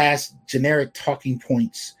move past generic talking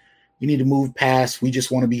points. We need to move past, we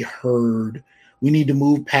just want to be heard. We need to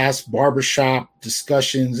move past barbershop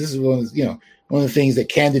discussions. This is one of the things that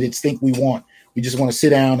candidates think we want. We just want to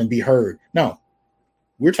sit down and be heard. No,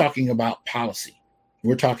 we're talking about policy.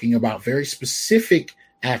 We're talking about very specific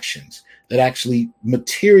actions that actually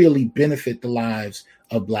materially benefit the lives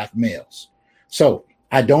of Black males. So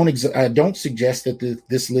I don't suggest that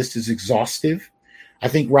this list is exhaustive. I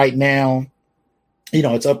think right now,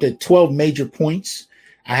 it's up to 12 major points.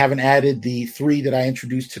 I haven't added the 3 that I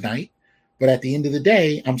introduced tonight. But at the end of the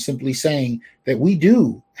day, I'm simply saying that we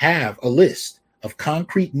do have a list of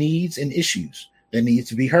concrete needs and issues that needs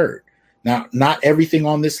to be heard. Now, not everything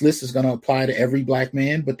on this list is going to apply to every Black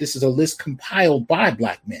man, but this is a list compiled by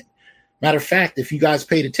Black men. Matter of fact, if you guys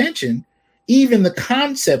paid attention, even the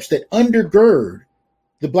concepts that undergird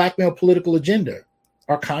the Black male political agenda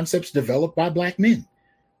are concepts developed by Black men,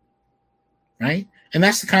 right? And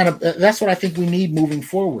that's what I think we need moving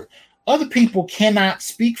forward. Other people cannot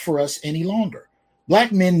speak for us any longer.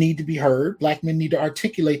 Black men need to be heard. Black men need to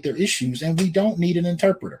articulate their issues, and we don't need an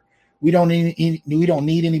interpreter. We don't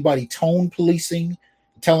need anybody tone policing,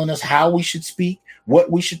 telling us how we should speak, what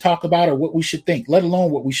we should talk about, or what we should think, let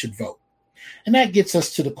alone what we should vote. And that gets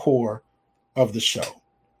us to the core of the show.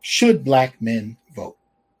 Should Black men vote?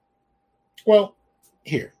 Well,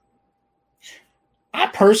 here. I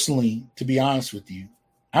personally, to be honest with you,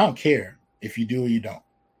 I don't care if you do or you don't.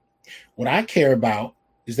 What I care about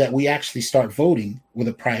is that we actually start voting with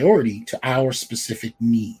a priority to our specific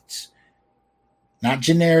needs. Not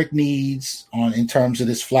generic needs in terms of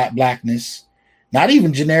this flat Blackness, not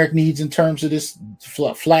even generic needs in terms of this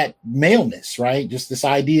flat maleness, right? Just this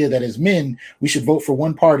idea that as men, we should vote for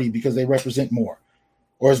one party because they represent more.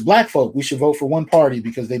 Or as Black folk, we should vote for one party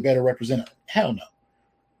because they better represent it. Hell no.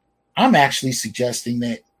 I'm actually suggesting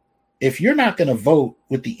that if you're not going to vote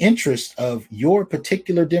with the interest of your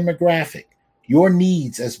particular demographic, your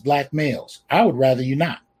needs as Black males, I would rather you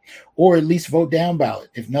not, or at least vote down ballot,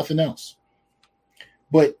 if nothing else.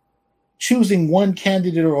 But choosing one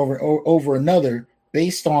candidate over another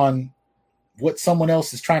based on what someone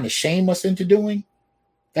else is trying to shame us into doing,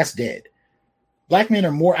 that's dead. Black men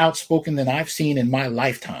are more outspoken than I've seen in my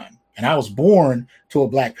lifetime. And I was born to a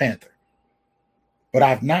Black Panther. But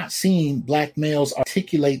I've not seen Black males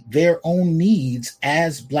articulate their own needs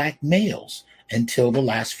as Black males until the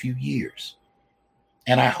last few years.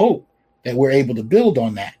 And I hope that we're able to build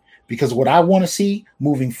on that, because what I want to see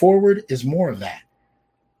moving forward is more of that.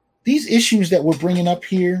 These issues that we're bringing up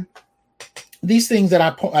here, these things that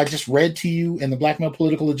I just read to you in the Black male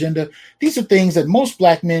political agenda, these are things that most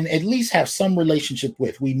Black men at least have some relationship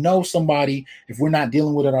with. We know somebody, if we're not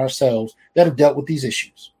dealing with it ourselves, that have dealt with these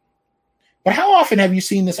issues. But how often have you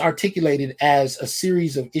seen this articulated as a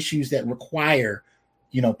series of issues that require,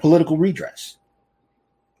 political redress?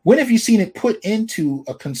 When have you seen it put into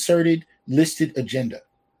a concerted, listed agenda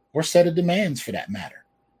or set of demands for that matter?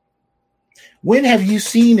 When have you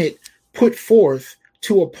seen it put forth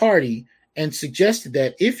to a party and suggested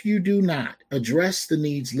that if you do not address the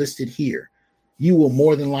needs listed here, you will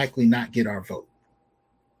more than likely not get our vote?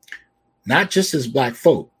 Not just as Black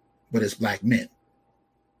folk, but as Black men.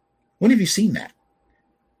 When have you seen that?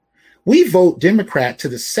 We vote Democrat to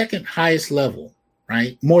the second highest level,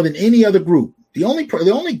 right? More than any other group. The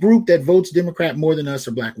only group that votes Democrat more than us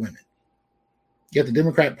are Black women. Yet the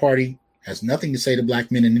Democrat Party has nothing to say to Black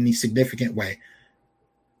men in any significant way.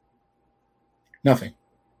 Nothing.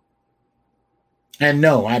 And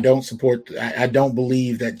no, I don't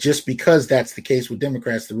believe that just because that's the case with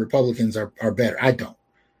Democrats, the Republicans are better. I don't.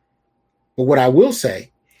 But what I will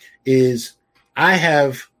say is I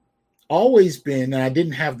have always been, and I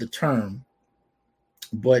didn't have the term,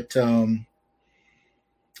 but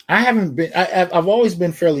I've always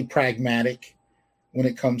been fairly pragmatic when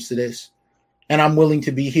it comes to this, and I'm willing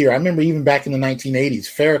to be here. I remember even back in the 1980s,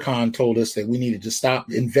 Farrakhan told us that we needed to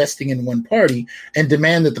stop investing in one party and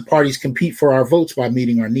demand that the parties compete for our votes by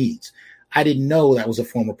meeting our needs. I didn't know that was a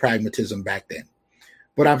form of pragmatism back then,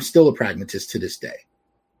 but I'm still a pragmatist to this day.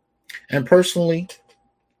 And personally,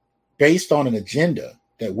 based on an agenda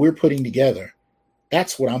that we're putting together,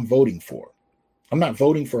 that's what I'm voting for. I'm not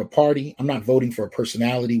voting for a party. I'm not voting for a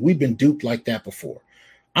personality. We've been duped like that before.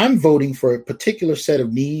 I'm voting for a particular set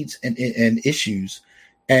of needs and issues,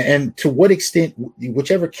 and to what extent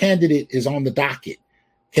whichever candidate is on the docket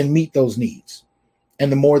can meet those needs.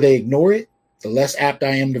 And the more they ignore it, the less apt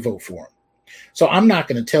I am to vote for them. So I'm not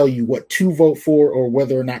going to tell you what to vote for or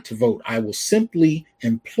whether or not to vote. I will simply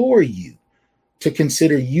implore you to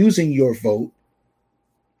consider using your vote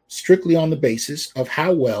strictly on the basis of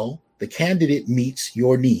how well the candidate meets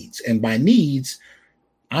your needs. And by needs,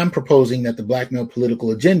 I'm proposing that the black male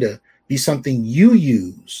political agenda be something you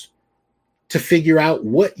use to figure out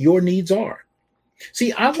what your needs are.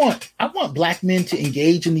 See, I want black men to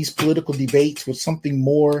engage in these political debates with something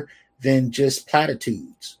more than just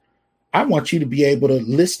platitudes. I want you to be able to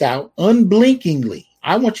list out unblinkingly.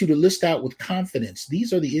 I want you to list out with confidence.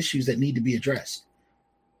 These are the issues that need to be addressed.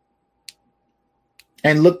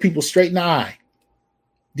 And look people straight in the eye.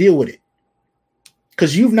 Deal with it.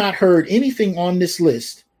 Because you've not heard anything on this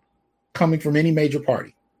list coming from any major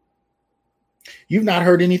party. You've not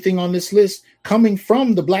heard anything on this list coming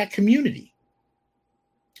from the black community.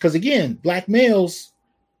 Because again, black males,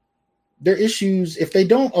 their issues, if they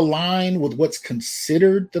don't align with what's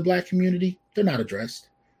considered the black community, they're not addressed.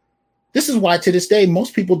 This is why to this day,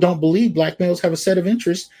 most people don't believe black males have a set of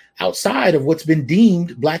interests outside of what's been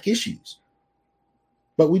deemed black issues.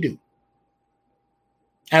 But we do.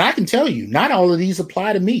 And I can tell you, not all of these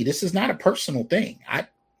apply to me. This is not a personal thing. I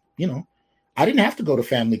didn't have to go to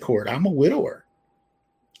family court. I'm a widower.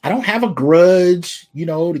 I don't have a grudge,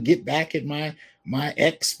 to get back at my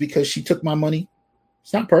ex because she took my money.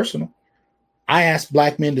 It's not personal. I asked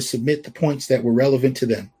black men to submit the points that were relevant to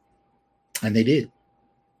them, and they did.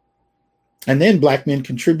 And then black men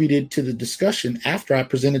contributed to the discussion after I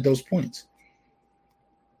presented those points.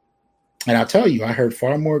 And I'll tell you, I heard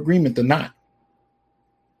far more agreement than not.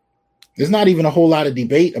 There's not even a whole lot of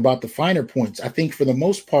debate about the finer points. I think for the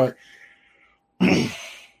most part,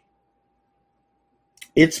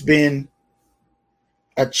 it's been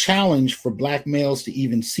a challenge for black males to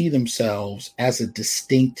even see themselves as a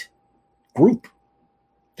distinct group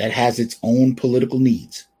that has its own political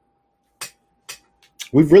needs.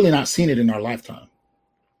 We've really not seen it in our lifetime.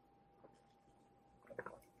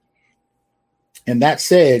 And that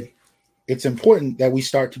said, it's important that we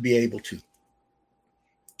start to be able to,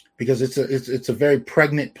 because it's a very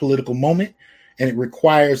pregnant political moment, and it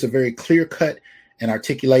requires a very clear-cut and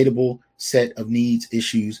articulatable set of needs,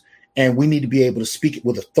 issues, and we need to be able to speak it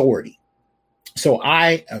with authority. So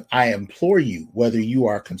I implore you, whether you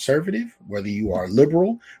are conservative, whether you are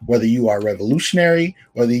liberal, whether you are revolutionary,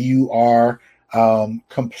 whether you are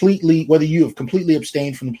whether you have completely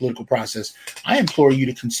abstained from the political process, I implore you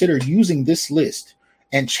to consider using this list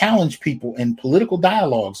and challenge people in political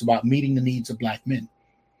dialogues about meeting the needs of black men.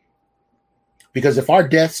 Because if our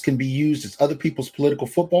deaths can be used as other people's political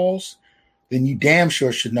footballs, then you damn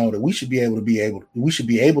sure should know that we should be able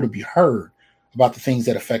to be heard about the things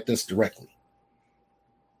that affect us directly.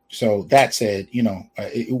 So that said,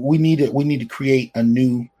 we need to create a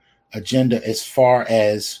new agenda as far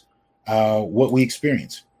as what we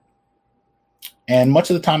experience. And much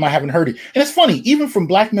of the time I haven't heard it. And it's funny, even from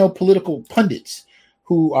black male political pundits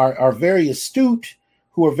who are very astute,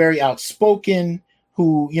 who are very outspoken,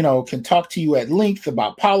 who, can talk to you at length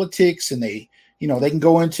about politics, and they can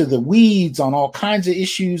go into the weeds on all kinds of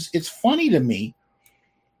issues. It's funny to me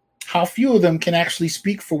how few of them can actually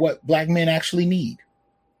speak for what black men actually need.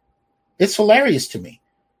 It's hilarious to me.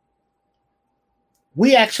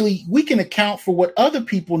 We can account for what other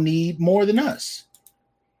people need more than us.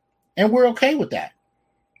 And we're okay with that.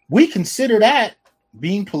 We consider that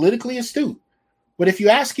being politically astute. But if you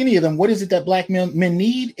ask any of them, what is it that black men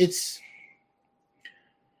need? It's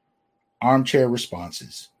armchair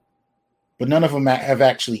responses. But none of them have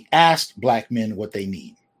actually asked black men what they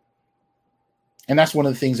need. And that's one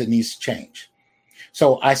of the things that needs to change.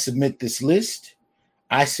 So I submit this list.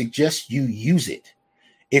 I suggest you use it.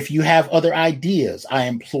 If you have other ideas, I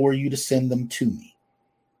implore you to send them to me.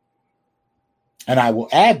 And I will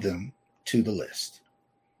add them to the list.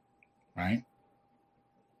 Right?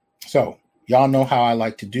 So y'all know how I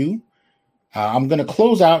like to do. I'm going to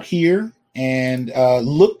close out here and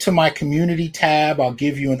look to my community tab. I'll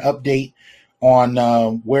give you an update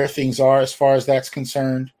on where things are as far as that's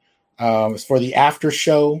concerned. As for the after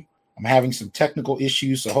show, I'm having some technical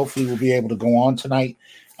issues, so hopefully we'll be able to go on tonight.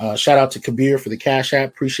 Shout out to Kabir for the Cash App.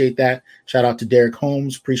 Appreciate that. Shout out to Derek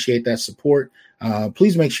Holmes. Appreciate that support.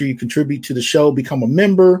 Please make sure you contribute to the show. Become a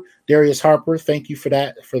member. Darius Harper, thank you for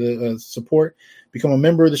that, for the support. Become a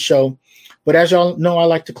member of the show. But as y'all know, I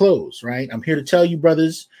like to close, right? I'm here to tell you,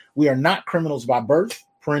 brothers, we are not criminals by birth,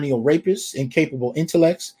 perennial rapists, incapable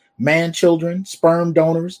intellects, man children, sperm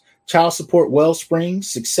donors, child support wellsprings,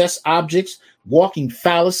 success objects, walking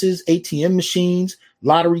phalluses, ATM machines,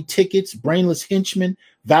 lottery tickets, brainless henchmen,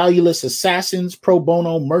 valueless assassins, pro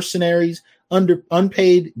bono mercenaries,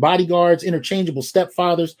 unpaid bodyguards, interchangeable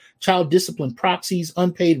stepfathers, child discipline proxies,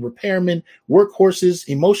 unpaid repairmen, workhorses,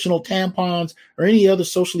 emotional tampons, or any other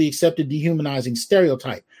socially accepted dehumanizing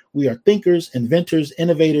stereotype. We are thinkers, inventors,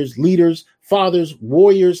 innovators, leaders, fathers,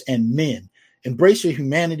 warriors, and men. Embrace your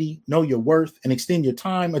humanity, know your worth, and extend your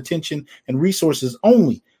time, attention, and resources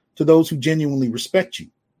only to those who genuinely respect you.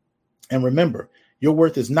 And remember, your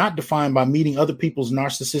worth is not defined by meeting other people's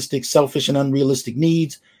narcissistic, selfish, and unrealistic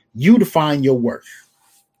needs. You define your worth.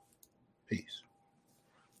 Peace.